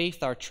our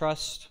faith, our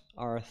trust,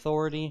 our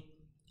authority,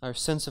 our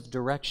sense of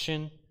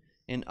direction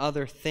in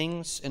other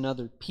things, in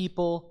other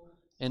people,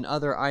 in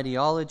other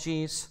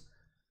ideologies,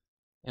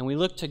 and we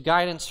look to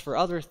guidance for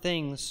other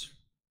things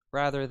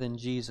rather than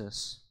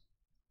Jesus.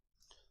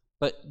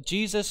 But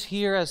Jesus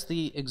here as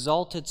the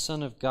exalted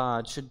Son of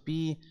God should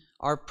be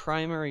our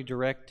primary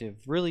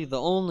directive, really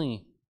the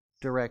only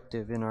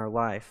directive in our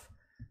life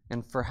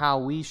and for how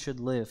we should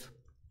live.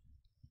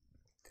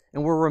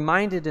 And we're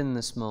reminded in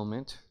this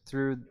moment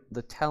through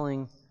the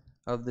telling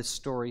of this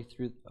story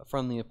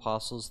from the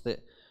apostles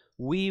that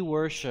we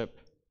worship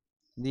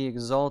the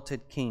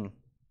exalted King,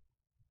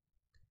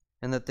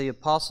 and that the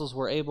apostles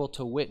were able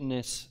to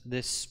witness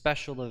this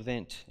special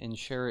event and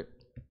share it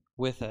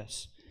with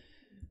us.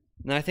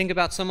 And I think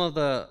about some of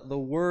the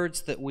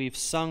words that we've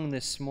sung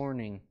this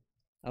morning.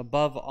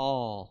 Above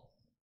all,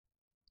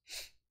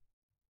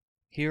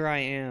 here I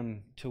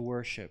am to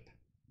worship.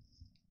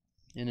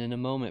 And in a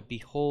moment,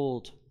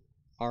 behold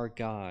our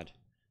God.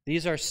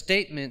 These are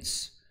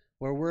statements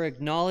where we're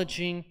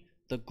acknowledging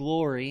the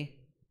glory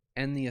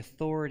and the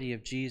authority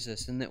of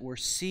Jesus, and that we're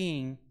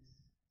seeing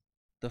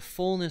the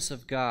fullness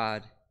of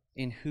God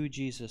in who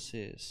Jesus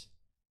is.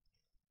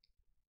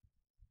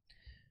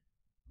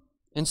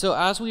 And so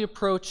as we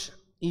approach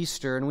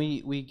Easter and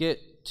we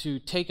get to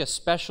take a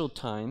special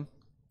time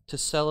to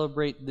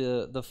celebrate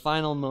the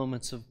final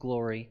moments of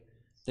glory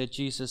that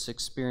Jesus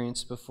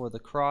experienced before the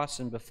cross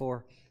and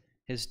before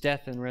his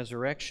death and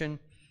resurrection,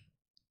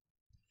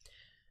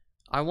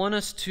 I want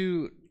us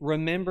to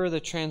remember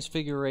the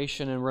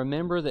transfiguration and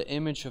remember the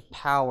image of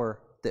power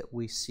that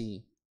we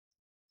see.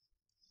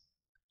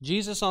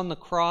 Jesus on the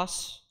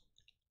cross,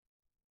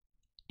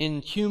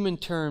 in human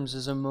terms,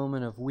 is a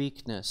moment of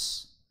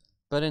weakness,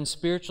 but in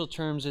spiritual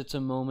terms, it's a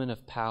moment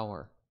of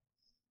power.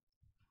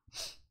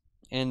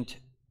 And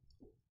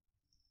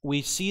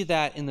we see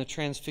that in the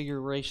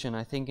transfiguration,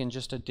 I think, in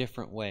just a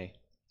different way.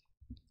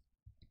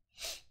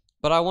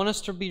 But I want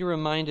us to be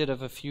reminded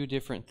of a few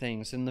different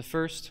things. And the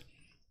first,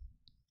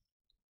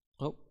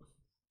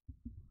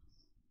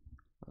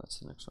 that's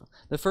the next one.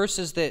 The first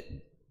is that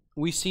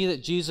we see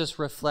that Jesus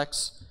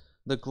reflects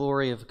the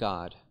glory of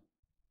God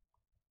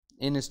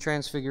in his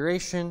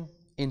transfiguration,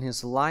 in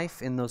his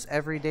life, in those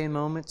everyday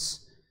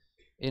moments,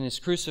 in his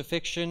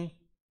crucifixion,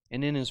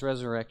 and in his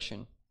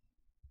resurrection.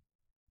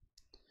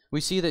 We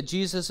see that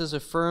Jesus is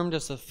affirmed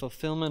as the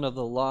fulfillment of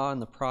the law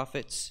and the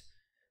prophets,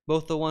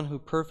 both the one who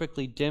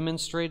perfectly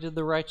demonstrated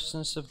the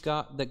righteousness of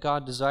God that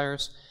God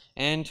desires,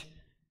 and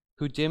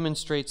who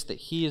demonstrates that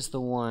he is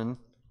the one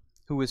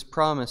who is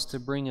promised to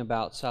bring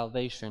about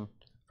salvation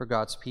for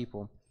God's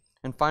people.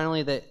 And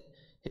finally, that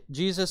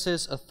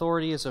Jesus'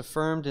 authority is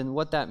affirmed, and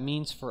what that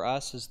means for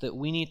us is that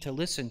we need to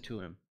listen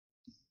to him.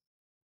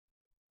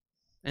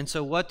 And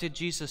so what did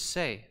Jesus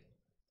say?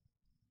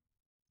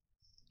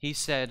 He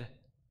said,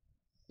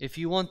 if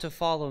you want to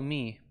follow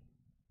me,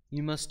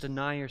 you must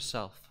deny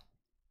yourself.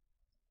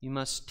 You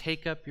must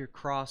take up your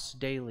cross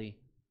daily,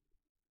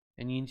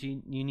 and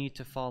you need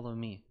to follow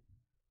me.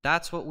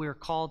 That's what we're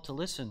called to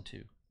listen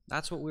to.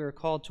 That's what we are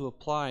called to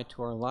apply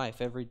to our life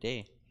every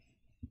day.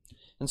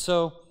 And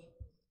so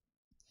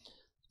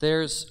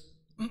there's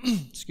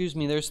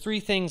there's three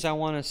things I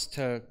want us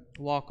to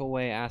walk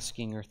away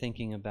asking or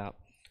thinking about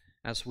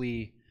as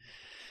we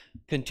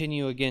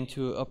continue again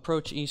to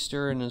approach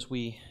Easter and as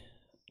we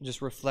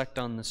just reflect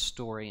on this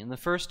story. And the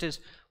first is,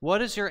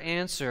 what is your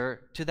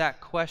answer to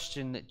that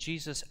question that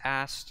Jesus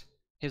asked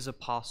his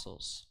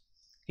apostles?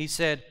 He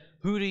said,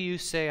 "Who do you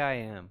say I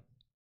am?"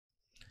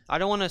 I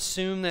don't want to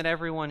assume that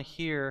everyone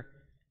here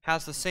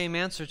has the same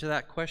answer to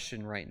that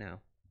question right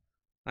now.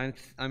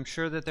 I'm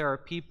sure that there are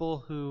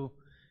people who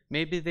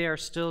maybe they are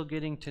still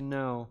getting to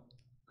know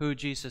who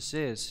Jesus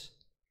is.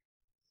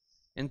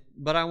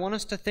 But I want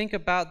us to think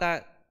about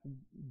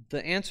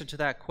the answer to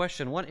that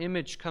question. What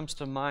image comes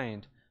to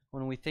mind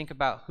when we think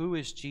about who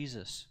is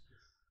Jesus?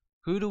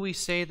 Who do we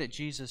say that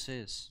Jesus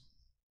is?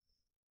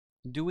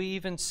 Do we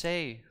even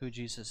say who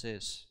Jesus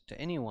is to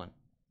anyone?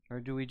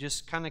 Or do we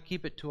just kind of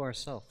keep it to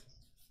ourselves?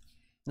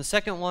 The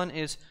second one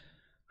is,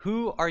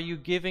 who are you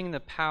giving the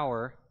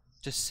power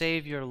to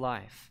save your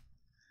life?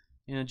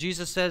 You know,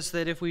 Jesus says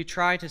that if we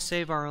try to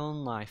save our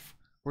own life,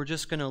 we're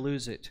just going to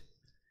lose it.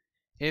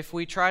 If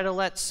we try to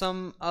let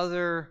some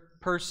other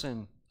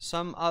person,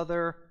 some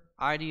other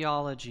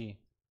ideology,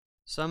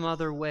 some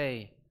other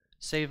way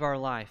save our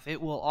life,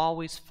 it will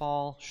always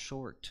fall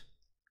short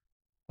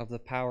of the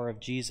power of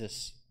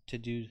Jesus to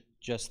do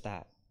just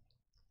that.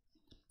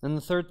 And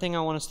the third thing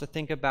I want us to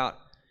think about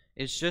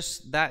is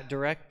just that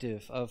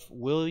directive of,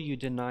 will you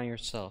deny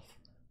yourself?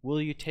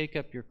 Will you take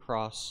up your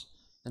cross?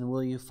 And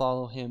will you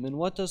follow him? And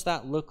what does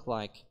that look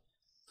like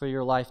for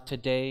your life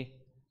today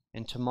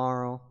and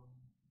tomorrow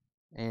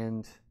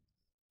and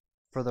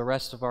for the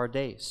rest of our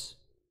days?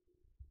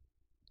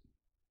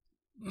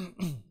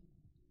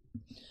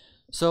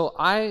 So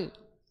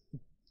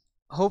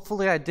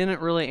hopefully I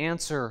didn't really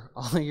answer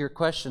all of your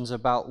questions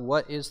about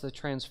what is the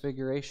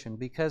Transfiguration,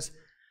 because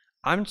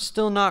I'm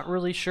still not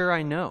really sure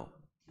I know.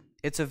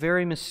 It's a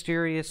very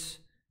mysterious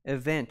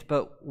event,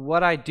 but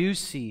what I do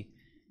see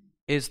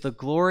is the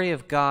glory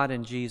of God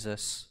in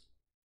Jesus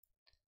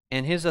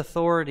and his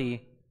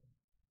authority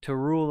to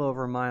rule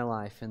over my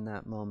life in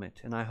that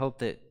moment. And I hope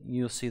that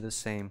you'll see the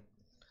same.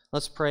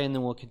 Let's pray and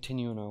then we'll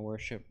continue in our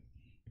worship.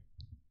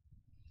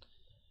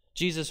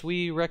 Jesus,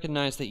 we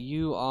recognize that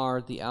you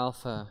are the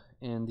Alpha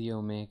and the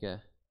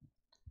Omega,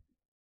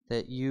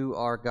 that you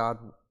are God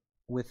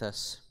with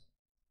us,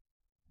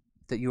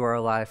 that you are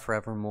alive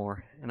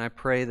forevermore. And I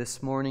pray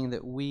this morning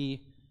that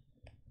we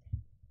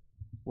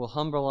will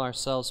humble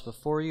ourselves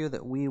before you,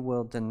 that we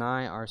will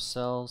deny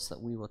ourselves, that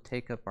we will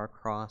take up our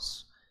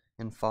cross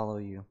and follow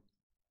you.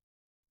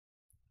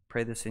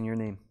 Pray this in your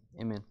name.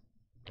 Amen.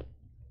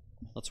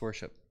 Let's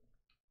worship.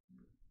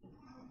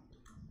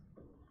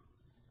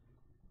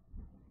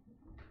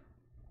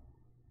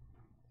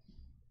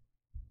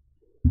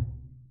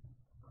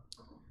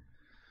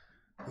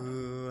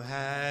 Who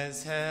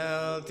has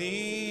held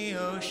the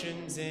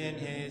oceans in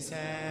his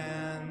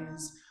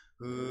hands?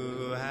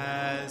 Who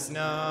has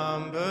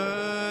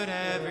numbered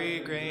every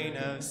grain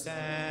of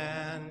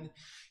sand?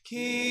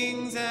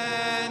 Kings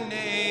and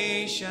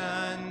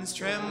nations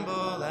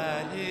tremble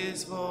at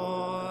his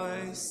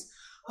voice.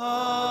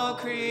 All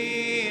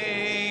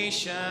creation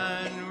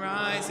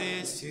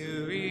rises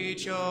to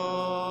rejoice.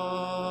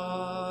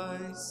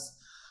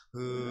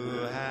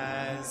 Who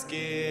has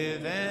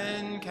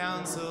given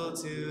counsel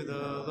to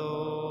the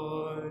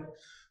Lord?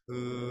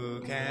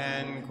 Who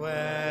can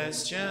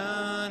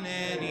question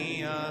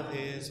any of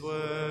his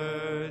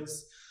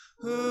words?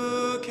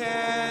 Who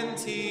can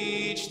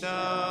teach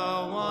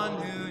the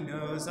one who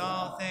knows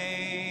all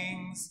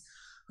things?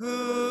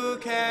 Who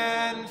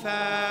can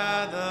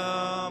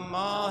fathom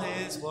all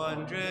his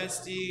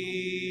wondrous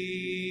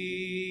deeds?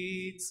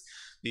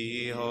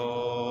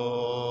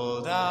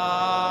 Behold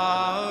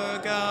our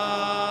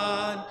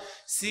God,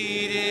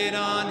 seated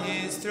on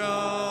his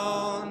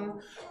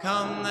throne.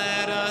 Come,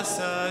 let us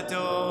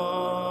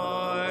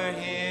adore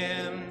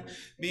him.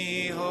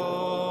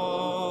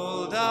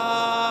 Behold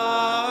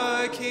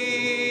our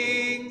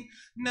King,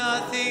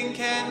 nothing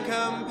can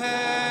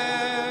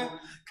compare.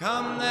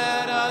 Come,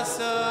 let us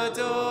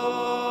adore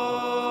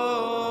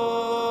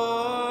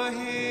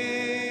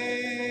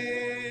him.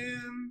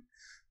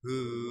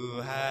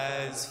 Who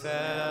has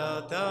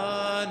felt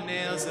the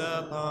nails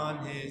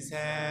upon his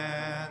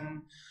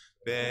hand,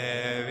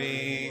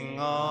 bearing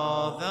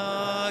all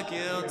the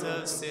guilt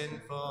of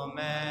sinful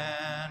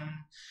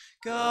man?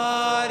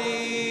 God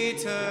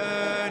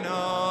eternal,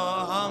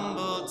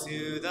 humble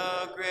to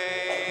the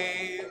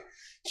grave,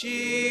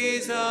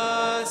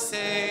 Jesus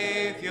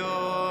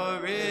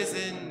Savior,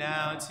 risen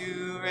now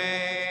to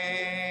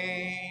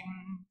reign.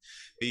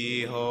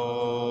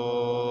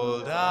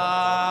 Behold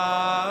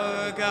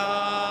our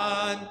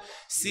God,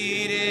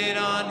 seated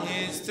on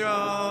his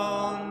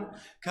throne.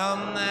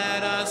 Come,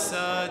 let us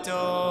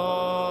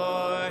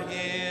adore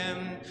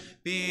him.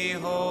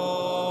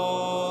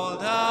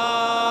 Behold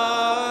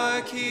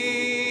our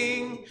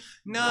King,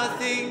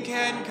 nothing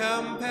can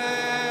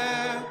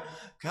compare.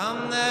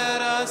 Come,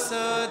 let us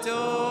adore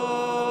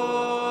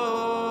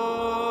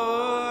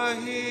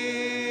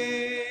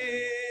him.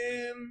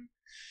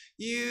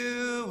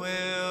 You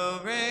will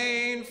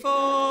reign forever.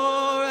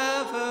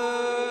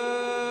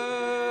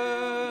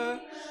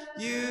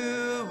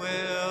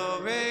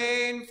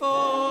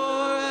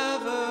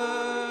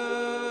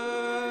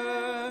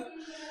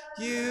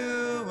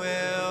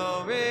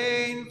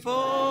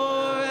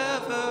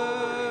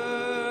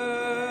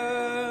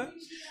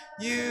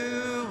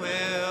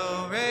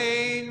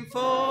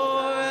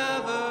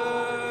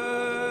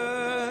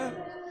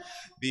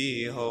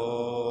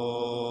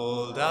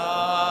 Behold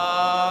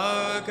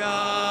our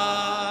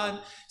God,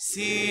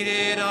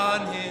 seated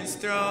on his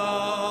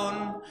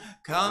throne.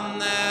 Come,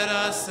 let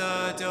us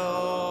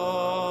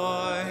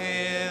adore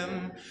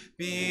him.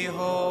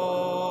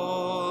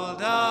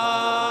 Behold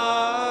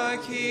our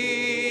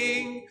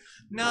King,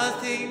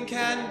 nothing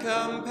can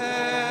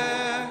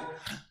compare.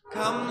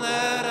 Come,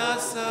 let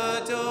us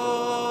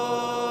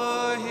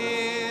adore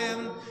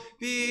him.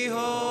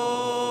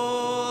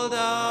 Behold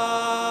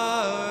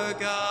our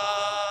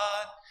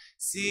God,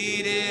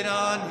 seated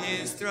on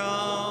his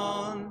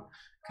throne.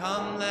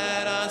 Come,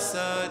 let us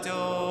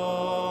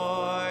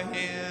adore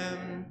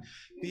him.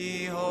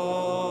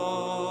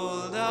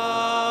 Behold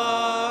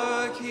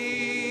our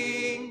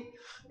King,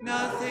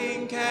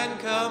 nothing can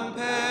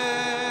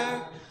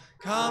compare.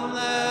 Come,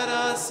 let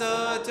us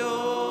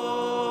adore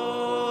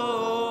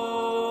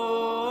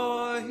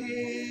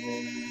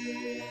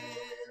him.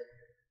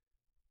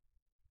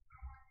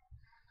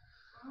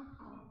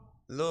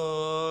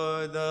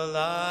 Lord, the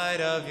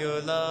light of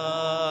your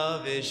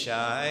love is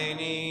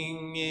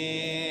shining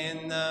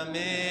in the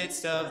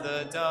midst of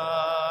the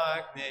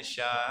darkness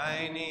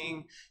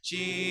shining.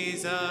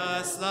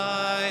 Jesus,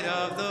 light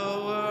of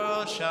the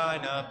world,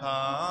 shine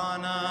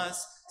upon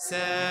us.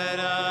 Set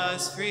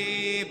us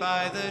free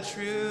by the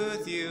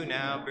truth you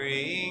now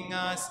bring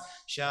us.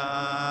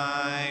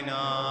 Shine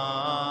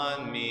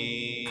on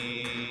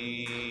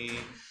me.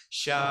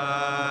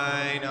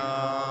 Shine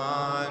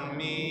on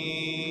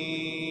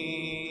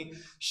me.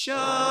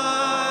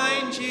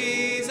 Shine,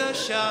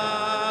 Jesus,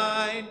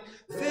 shine.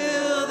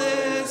 Fill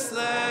this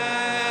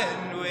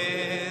land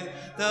with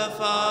the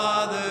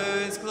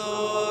Father's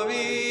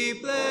glory.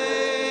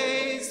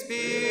 Blaze,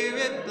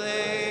 Spirit,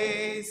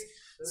 blaze.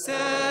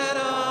 Set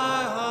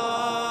our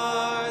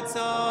hearts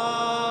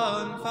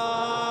on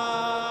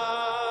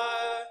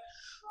fire.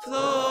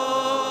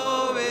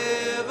 Flow,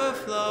 river,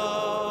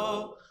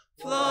 flow.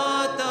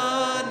 Flood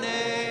the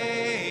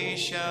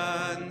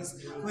nations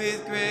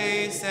with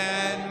grace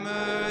and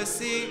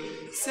mercy.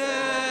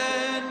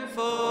 Send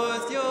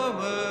forth your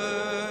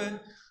word,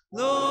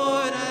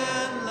 Lord,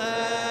 and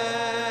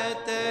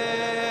let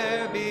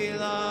there be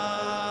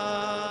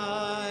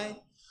light.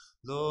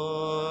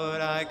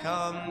 Lord, I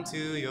come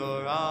to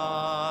your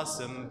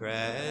awesome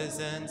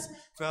presence,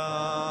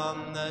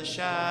 from the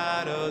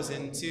shadows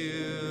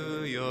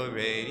into your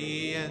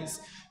radiance.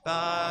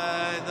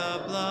 By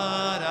the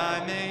blood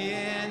I may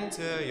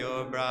enter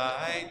your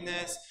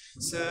brightness.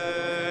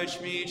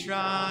 Search me,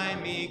 try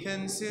me,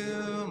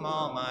 consume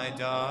all my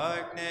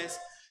darkness.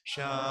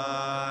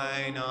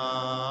 Shine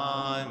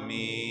on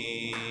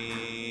me.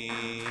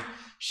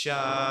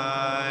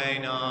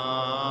 Shine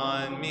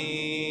on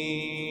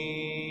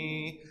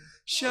me.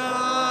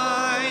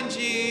 Shine,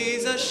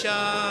 Jesus,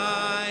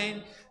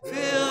 shine.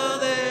 Fill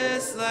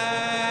this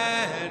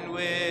land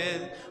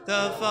with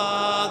the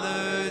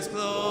Father's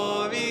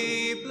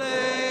glory.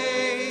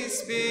 Blaze,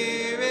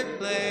 Spirit,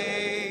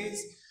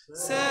 blaze.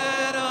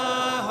 Set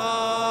our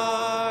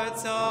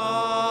hearts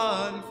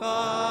on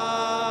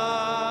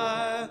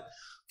fire.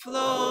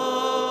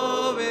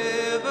 Flow,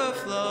 river,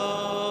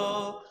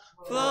 flow.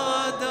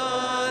 Flood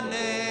the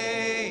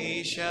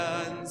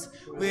nations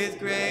with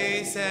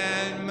grace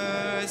and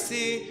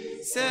mercy.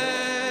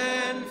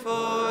 Send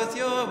forth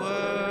your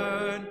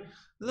word,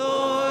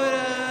 Lord,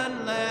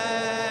 and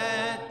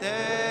let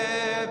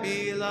there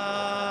be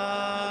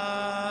light.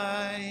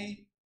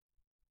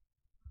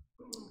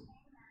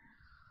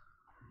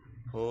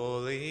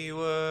 Holy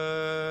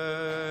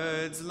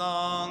words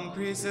long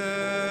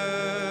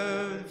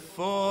preserved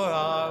for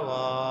our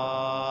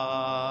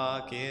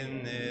walk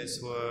in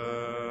this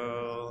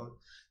world.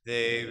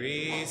 They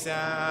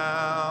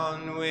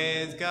resound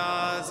with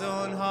God's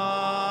own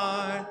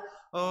heart.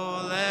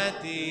 Oh,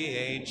 let the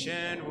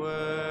ancient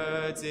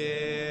words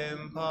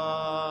impart.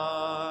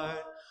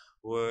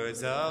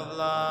 Words of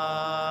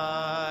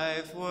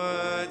life,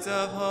 words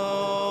of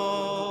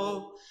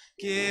hope.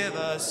 Give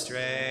us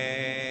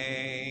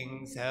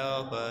strength,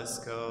 help us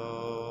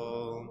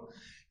cope.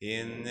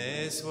 In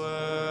this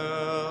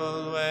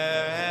world,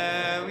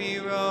 where'er we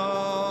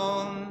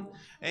roam,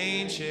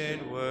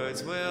 ancient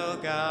words will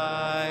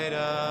guide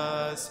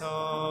us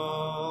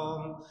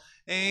home.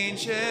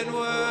 Ancient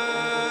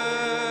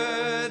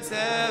words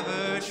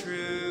ever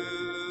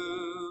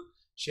true,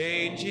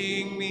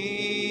 changing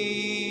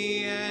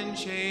me and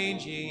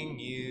changing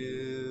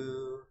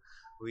you.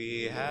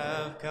 We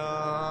have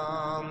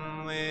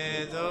come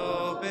with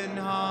open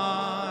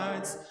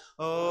hearts.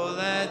 Oh,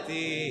 let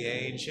the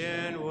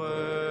ancient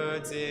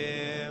words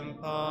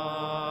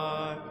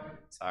impart.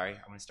 Sorry,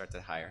 I'm going to start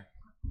that higher.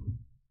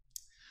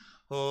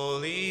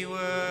 Holy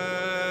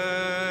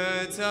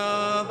words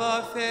of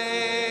our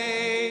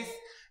faith,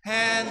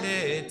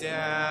 handed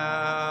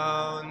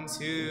down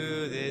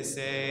to this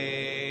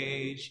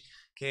age,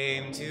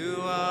 came to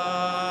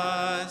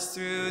us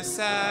through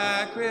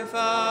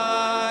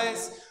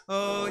sacrifice.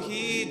 Oh,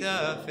 heed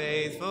the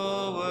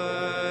faithful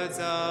words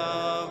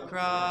of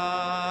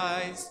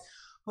Christ.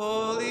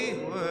 Holy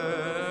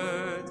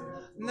words,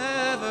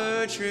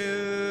 never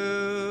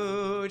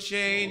true,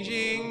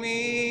 changing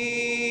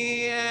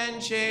me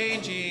and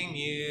changing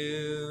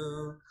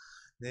you.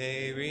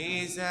 They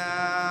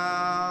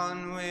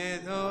resound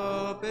with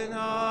open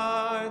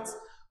hearts.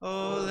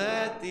 Oh,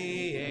 let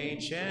the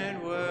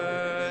ancient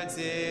words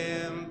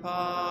impart.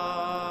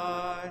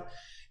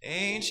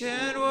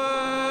 Ancient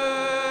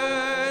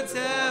words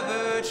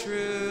ever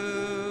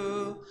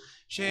true,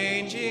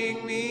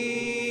 changing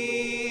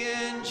me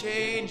and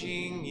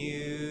changing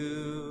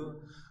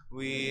you.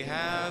 We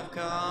have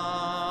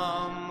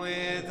come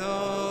with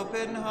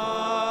open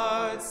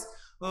hearts.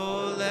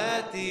 Oh,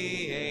 let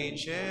the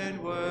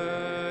ancient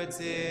words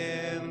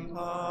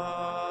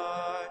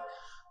impart.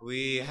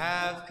 We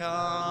have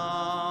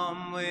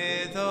come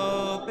with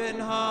open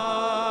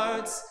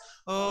hearts.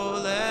 Oh,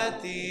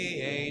 let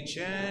the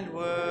ancient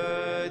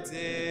words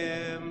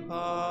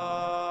impart.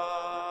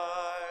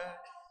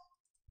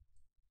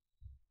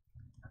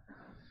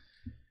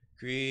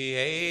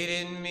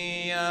 Create in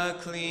me a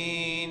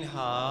clean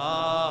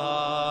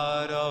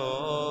heart,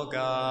 O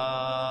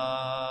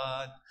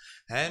God,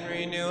 and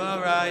renew a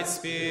right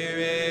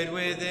spirit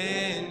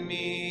within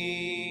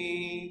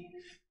me.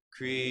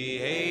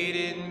 Create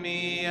in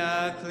me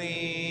a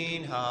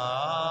clean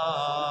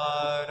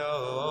heart,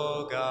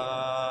 O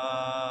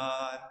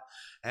God,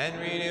 and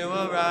renew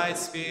a right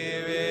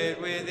spirit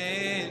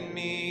within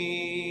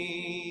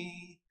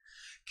me.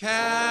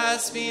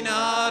 Cast me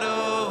not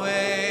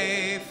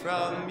away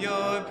from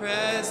your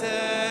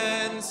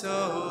presence,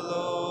 O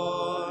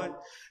Lord,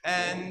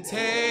 and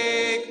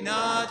take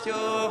not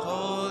your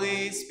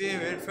Holy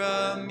Spirit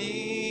from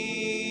me.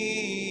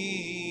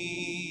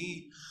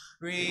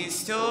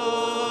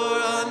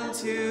 Restore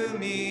unto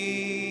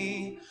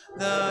me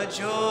the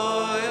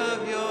joy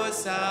of your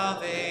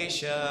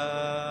salvation,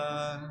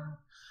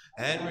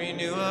 and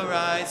renew a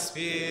right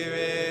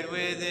spirit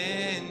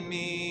within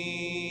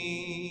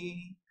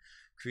me.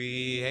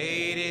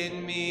 Create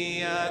in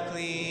me a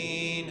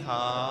clean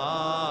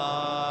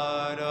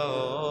heart,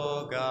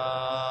 O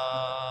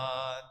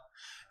God,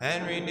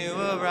 and renew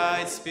a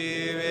right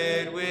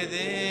spirit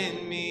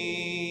within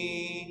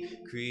me.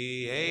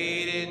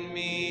 Create in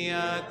me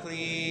a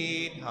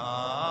clean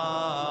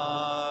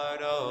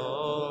heart,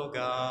 O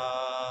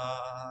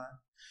God,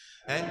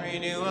 and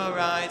renew a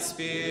right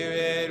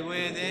spirit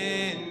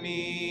within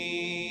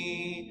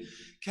me.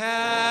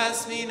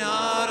 Cast me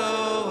not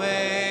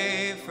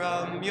away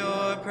from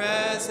your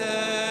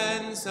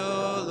presence,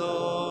 O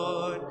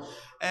Lord,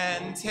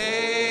 and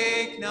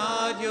take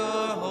not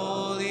your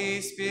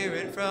Holy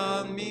Spirit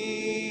from me.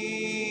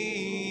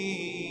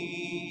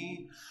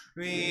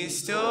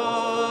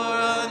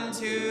 Restore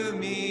unto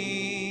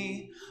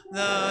me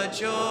the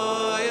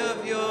joy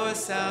of your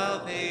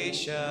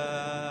salvation,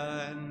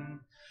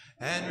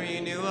 and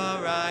renew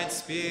a right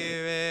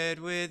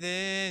spirit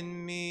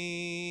within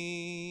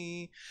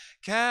me.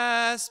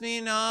 Cast me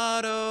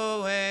not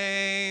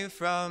away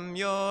from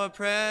your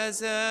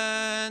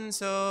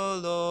presence, O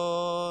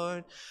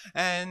Lord,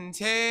 and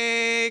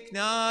take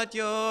not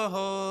your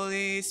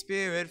Holy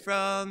Spirit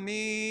from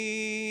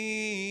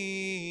me.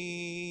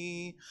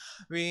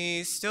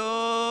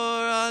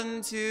 Restore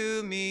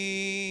unto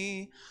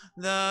me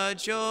the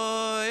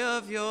joy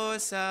of your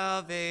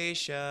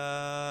salvation,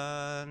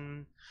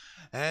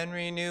 and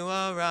renew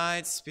a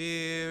right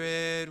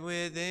spirit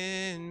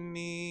within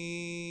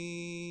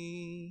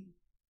me.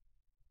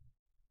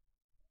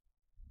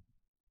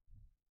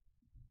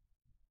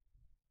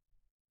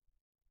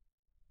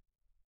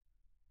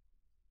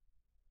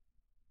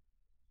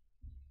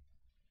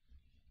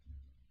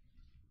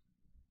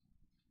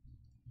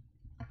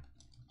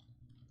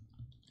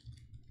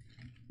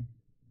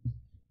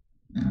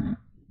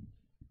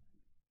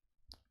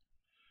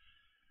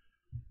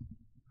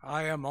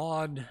 I am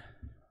awed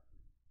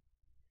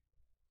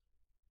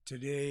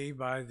today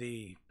by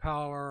the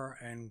power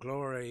and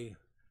glory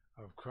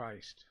of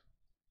Christ.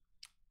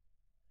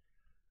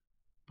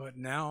 But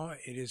now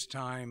it is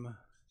time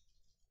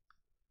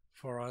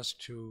for us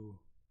to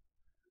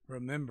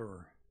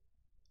remember.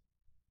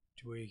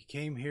 We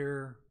came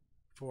here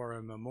for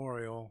a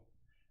memorial,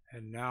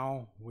 and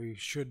now we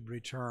should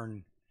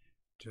return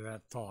to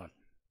that thought.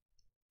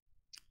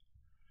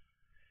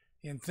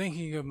 In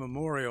thinking of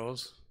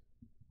memorials,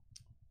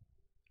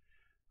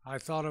 I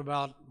thought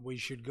about we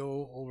should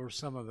go over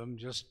some of them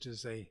just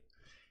as a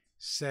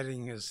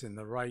setting us in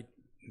the right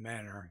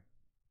manner.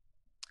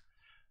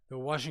 The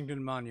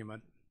Washington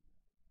Monument.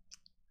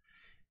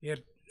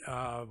 It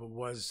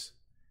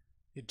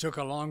took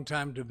a long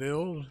time to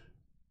build.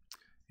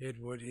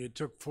 It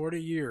took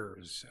 40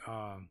 years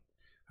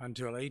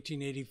until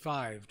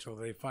 1885 till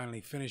they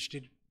finally finished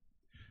it,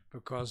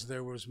 because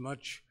there was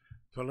much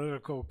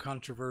political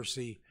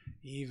controversy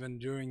even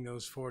during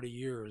those 40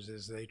 years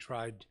as they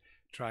tried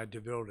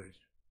to build it.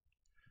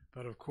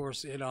 But of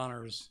course it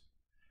honors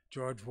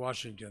George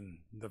Washington,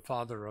 the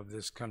father of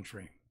this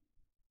country.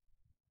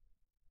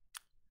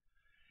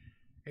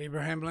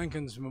 Abraham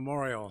Lincoln's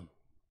memorial,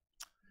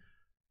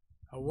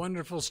 a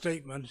wonderful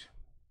statement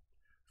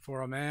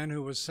for a man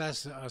who was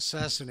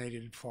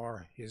assassinated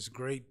for his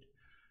great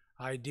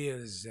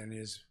ideas and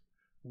his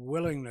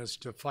willingness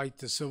to fight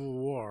the Civil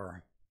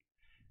War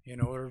in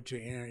order to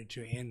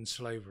end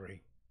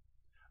slavery,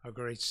 a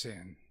great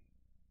sin.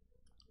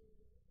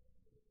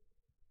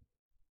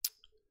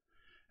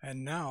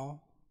 And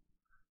now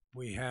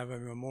we have a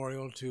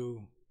memorial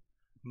to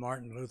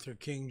Martin Luther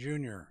King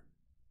Jr.,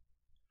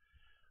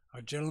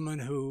 a gentleman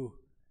who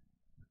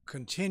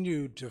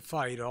continued to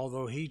fight,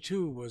 although he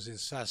too was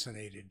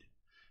assassinated,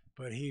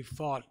 but he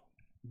fought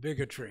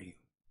bigotry.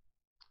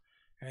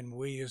 And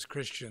we as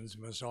Christians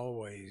must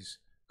always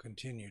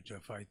continue to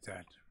fight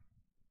that.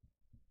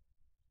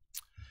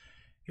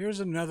 Here's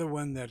another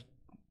one that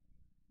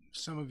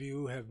some of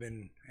you have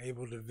been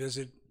able to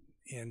visit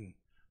in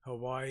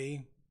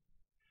Hawaii,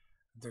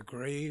 the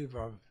grave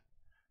of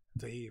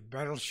the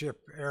battleship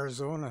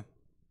Arizona,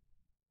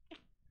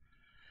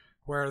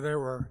 where there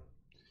were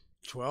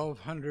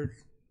 1,200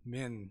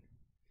 men,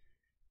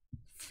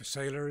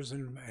 sailors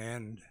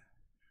and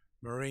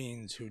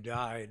Marines who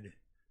died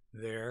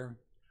there.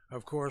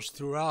 Of course,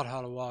 throughout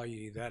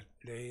Hawaii that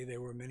day, there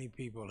were many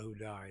people who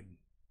died.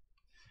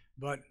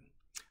 But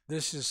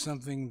this is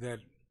something that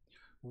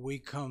we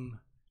come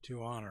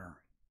to honor.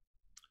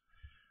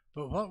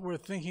 But what we're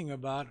thinking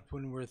about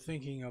when we're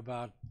thinking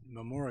about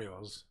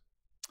memorials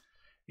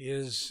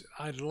is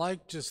I'd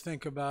like to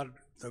think about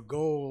the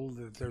goal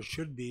that there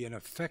should be an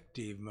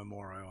effective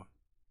memorial,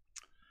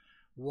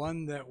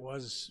 one that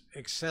was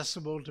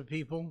accessible to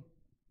people,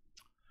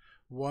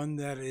 one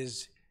that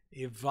is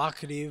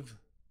evocative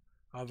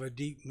of a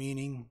deep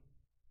meaning,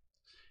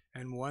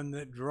 and one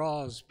that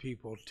draws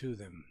people to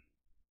them.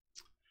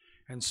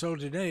 And so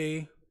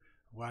today,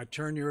 I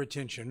turn your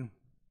attention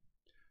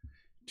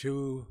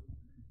to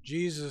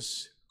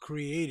Jesus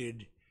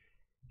created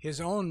his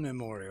own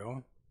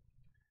memorial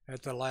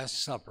at the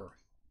Last Supper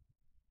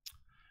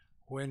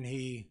when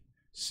he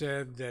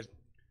said that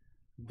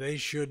they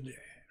should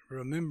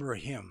remember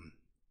him.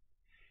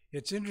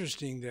 It's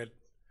interesting that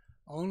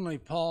only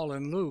Paul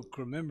and Luke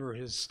remember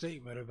his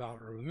statement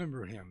about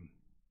remember him,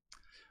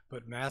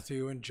 but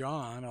Matthew and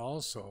John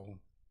also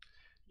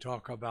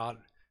talk about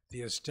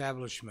the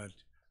establishment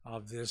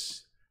of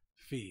this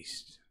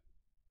feast.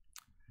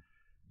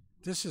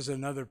 This is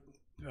another,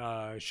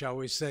 shall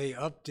we say,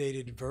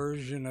 updated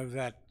version of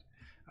that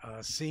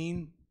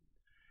scene.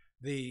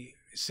 The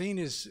scene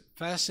is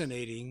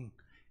fascinating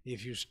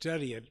if you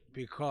study it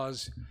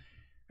because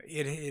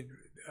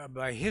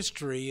by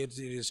history it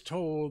is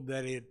told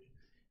that it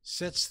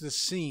sets the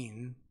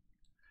scene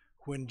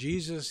when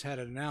Jesus had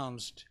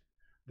announced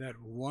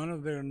that one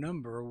of their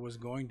number was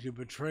going to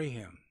betray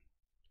him.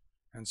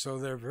 And so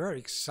they're very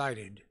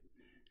excited,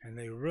 and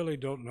they really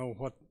don't know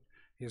what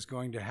is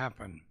going to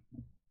happen.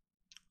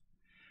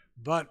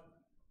 But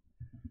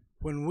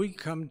when we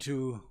come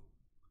to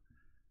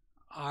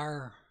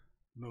our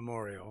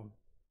memorial,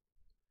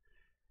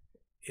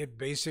 it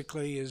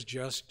basically is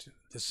just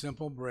the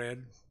simple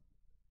bread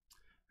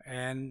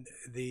and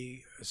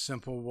the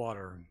simple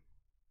water.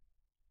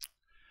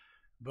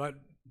 But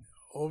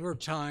over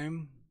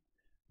time,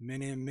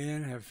 many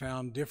men have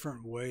found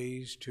different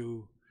ways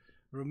to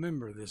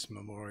remember this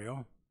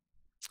memorial.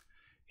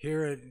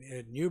 Here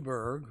at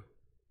Newburgh,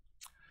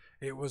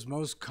 it was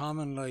most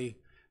commonly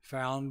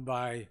found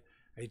by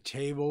a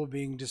table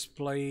being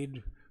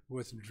displayed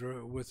with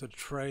the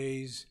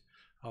trays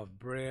of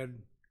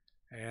bread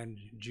and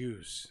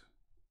juice.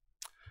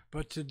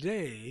 But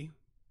today,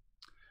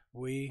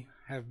 we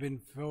have been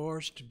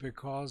forced,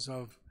 because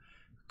of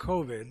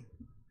COVID,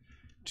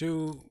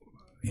 to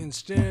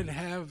instead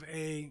have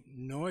a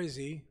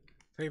noisy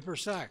paper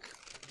sack.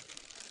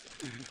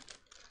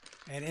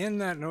 And in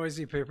that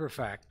noisy paper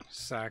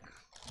sack,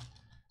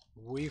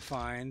 we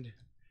find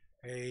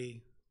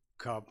a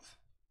cup.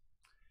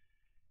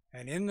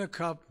 And in the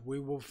cup, we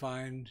will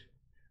find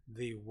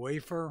the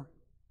wafer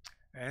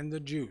and the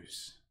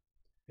juice.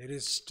 It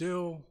is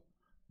still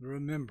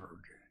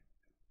remembered,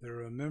 the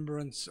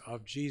remembrance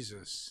of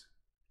Jesus.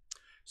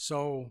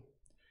 So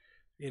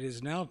it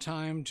is now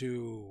time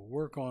to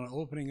work on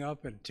opening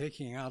up and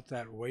taking out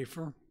that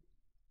wafer.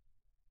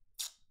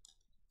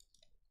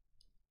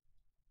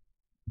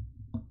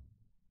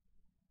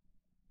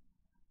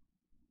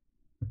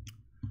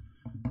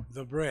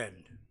 The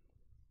bread.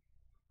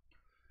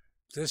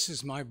 This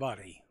is my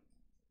body,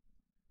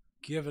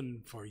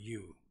 given for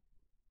you.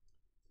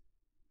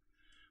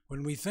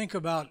 When we think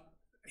about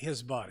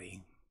his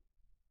body,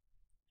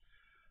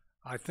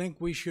 I think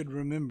we should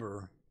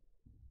remember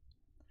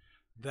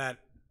that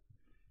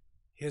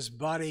his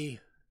body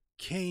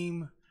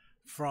came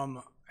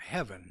from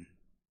heaven,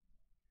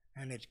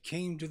 and it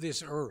came to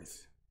this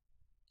earth,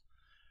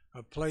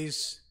 a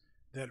place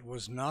that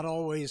was not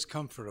always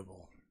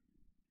comfortable,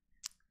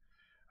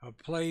 a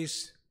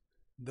place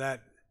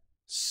that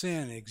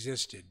sin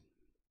existed,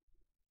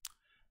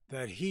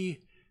 that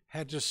he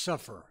had to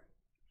suffer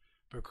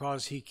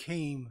because he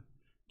came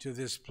to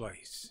this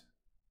place.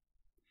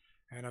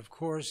 And of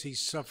course, he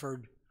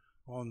suffered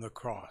on the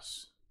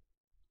cross.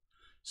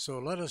 So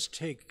let us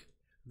take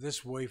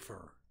this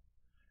wafer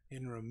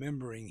in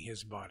remembering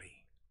his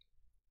body.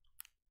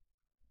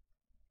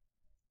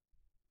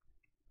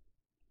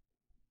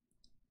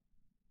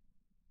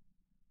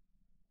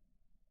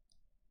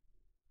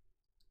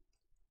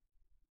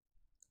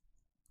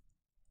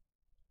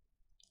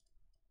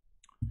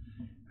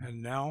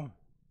 And now,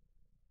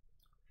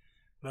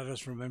 let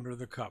us remember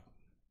the cup.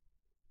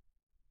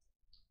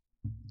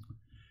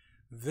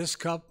 This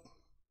cup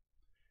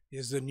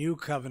is the new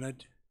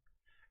covenant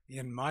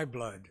in my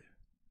blood,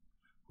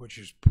 which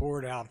is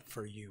poured out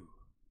for you.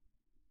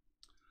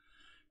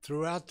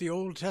 Throughout the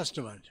Old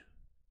Testament,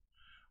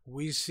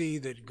 we see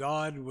that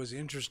God was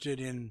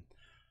interested in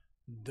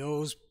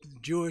those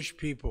Jewish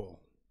people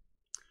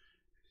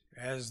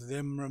as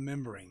them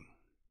remembering.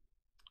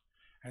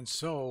 And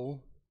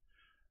so,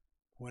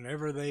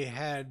 whenever they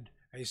had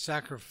a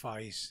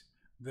sacrifice,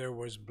 there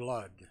was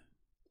blood.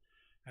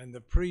 And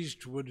the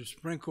priest would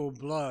sprinkle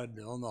blood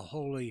on the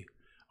holy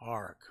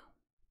ark.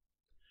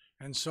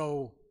 And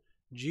so,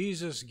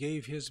 Jesus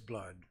gave his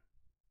blood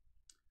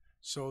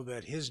so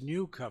that his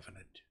new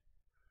covenant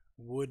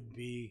would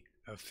be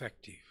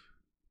effective.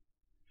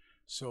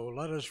 So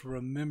let us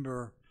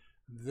remember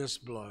this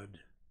blood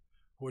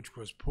which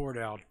was poured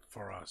out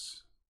for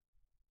us.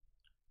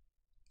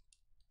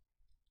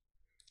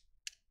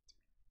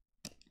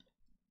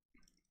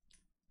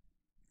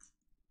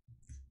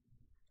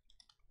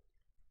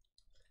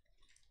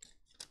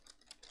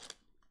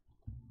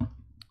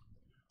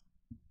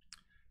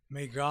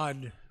 May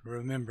God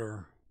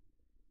remember,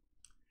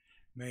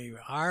 may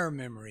our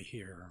memory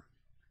here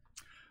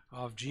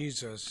of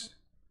Jesus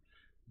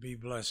be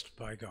blessed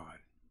by God.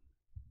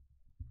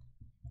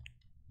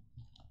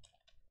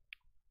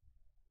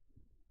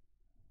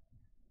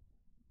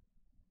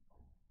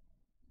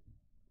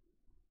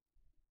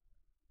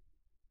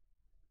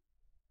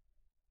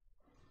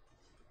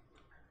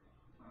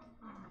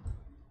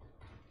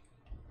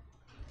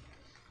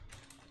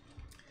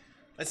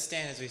 Let's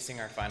stand as we sing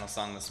our final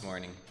song this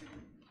morning.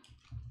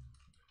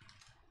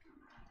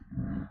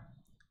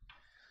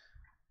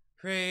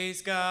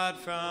 Praise God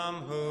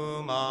from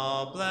whom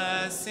all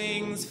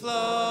blessings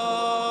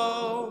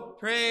flow.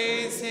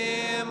 Praise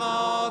him,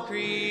 all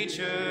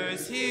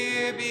creatures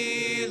here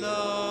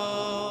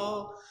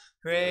below.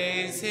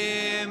 Praise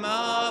him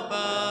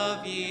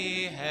above,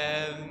 ye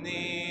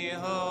heavenly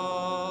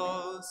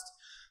host.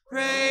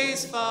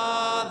 Praise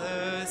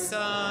Father,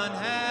 Son,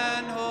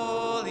 and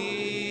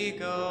Holy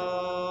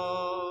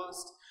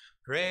Ghost.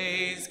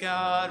 Praise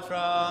God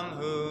from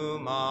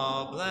whom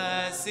all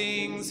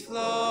blessings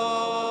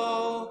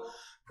flow.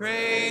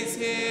 Praise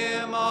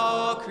him,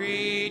 all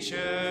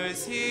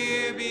creatures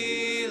here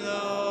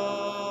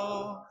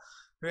below.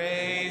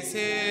 Praise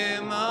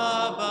him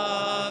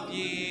above,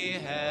 ye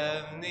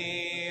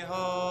heavenly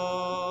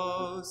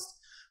host.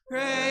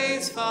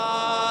 Praise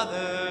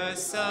Father,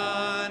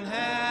 Son,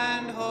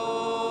 and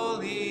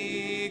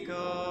Holy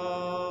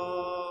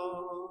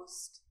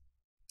Ghost.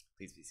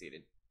 Please be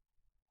seated.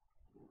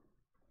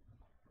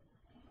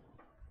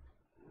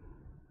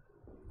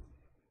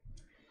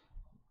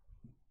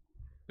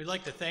 We'd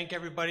like to thank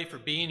everybody for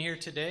being here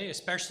today,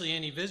 especially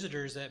any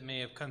visitors that may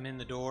have come in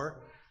the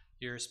door.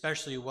 You're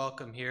especially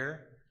welcome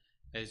here.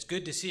 It's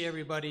good to see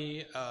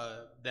everybody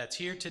that's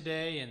here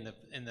today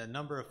and the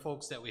number of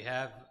folks that we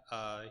have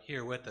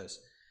here with us.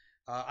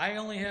 I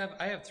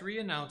have 3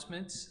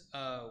 announcements.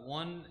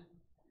 One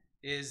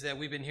is that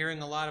we've been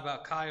hearing a lot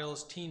about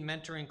Kyle's teen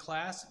mentoring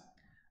class.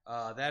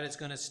 That is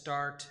going to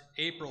start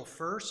April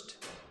 1st.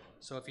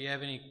 So if you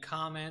have any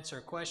comments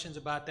or questions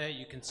about that,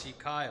 you can see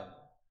Kyle.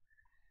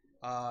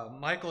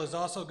 Michael is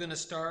also going to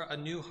start a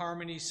new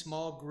Harmony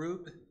small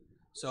group.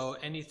 So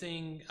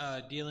anything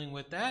dealing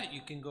with that, you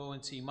can go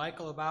and see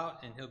Michael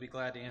about, and he'll be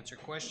glad to answer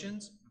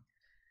questions.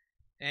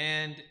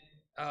 And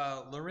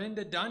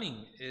Lorinda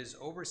Dunning is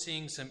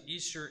overseeing some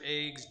Easter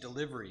eggs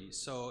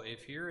deliveries. So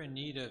if you're in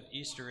need of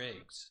Easter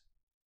eggs,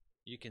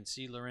 you can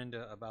see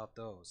Lorinda about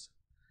those.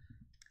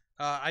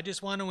 I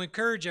just want to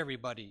encourage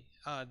everybody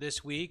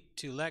this week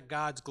to let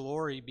God's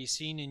glory be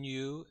seen in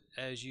you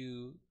as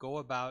you go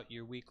about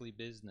your weekly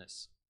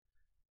business.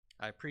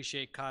 I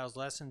appreciate Kyle's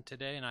lesson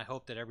today, and I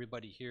hope that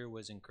everybody here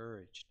was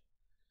encouraged.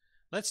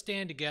 Let's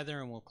stand together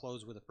and we'll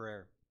close with a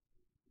prayer.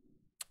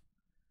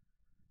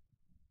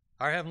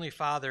 Our Heavenly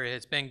Father, it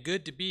has been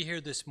good to be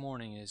here this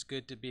morning. It is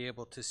good to be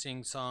able to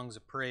sing songs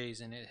of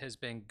praise, and it has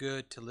been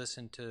good to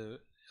listen to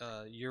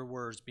your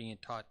words being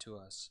taught to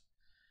us.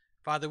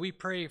 Father, we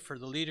pray for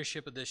the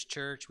leadership of this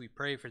church. We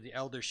pray for the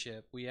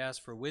eldership. We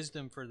ask for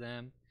wisdom for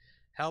them.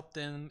 Help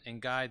them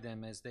and guide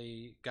them as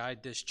they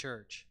guide this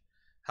church.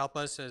 Help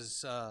us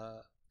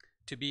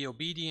to be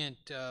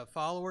obedient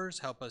followers.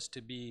 Help us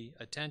to be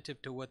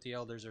attentive to what the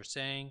elders are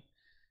saying.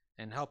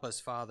 And help us,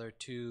 Father,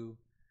 to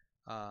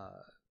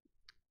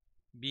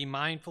be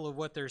mindful of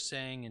what they're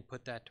saying and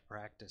put that to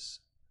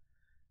practice.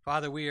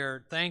 Father, we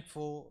are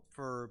thankful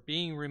for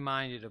being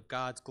reminded of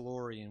God's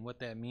glory and what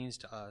that means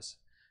to us.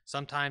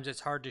 Sometimes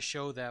it's hard to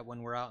show that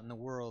when we're out in the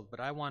world,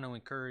 but I want to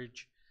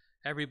encourage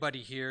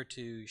everybody here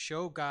to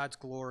show God's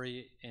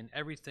glory in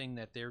everything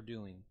that they're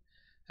doing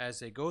as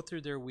they go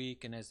through their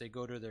week and as they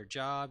go to their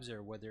jobs,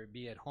 or whether it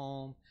be at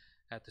home,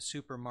 at the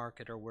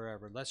supermarket, or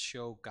wherever. Let's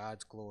show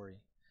God's glory.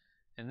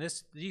 And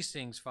these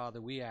things, Father,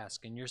 we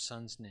ask in your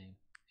Son's name.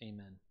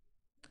 Amen.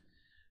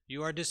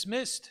 You are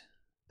dismissed.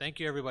 Thank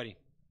you, everybody.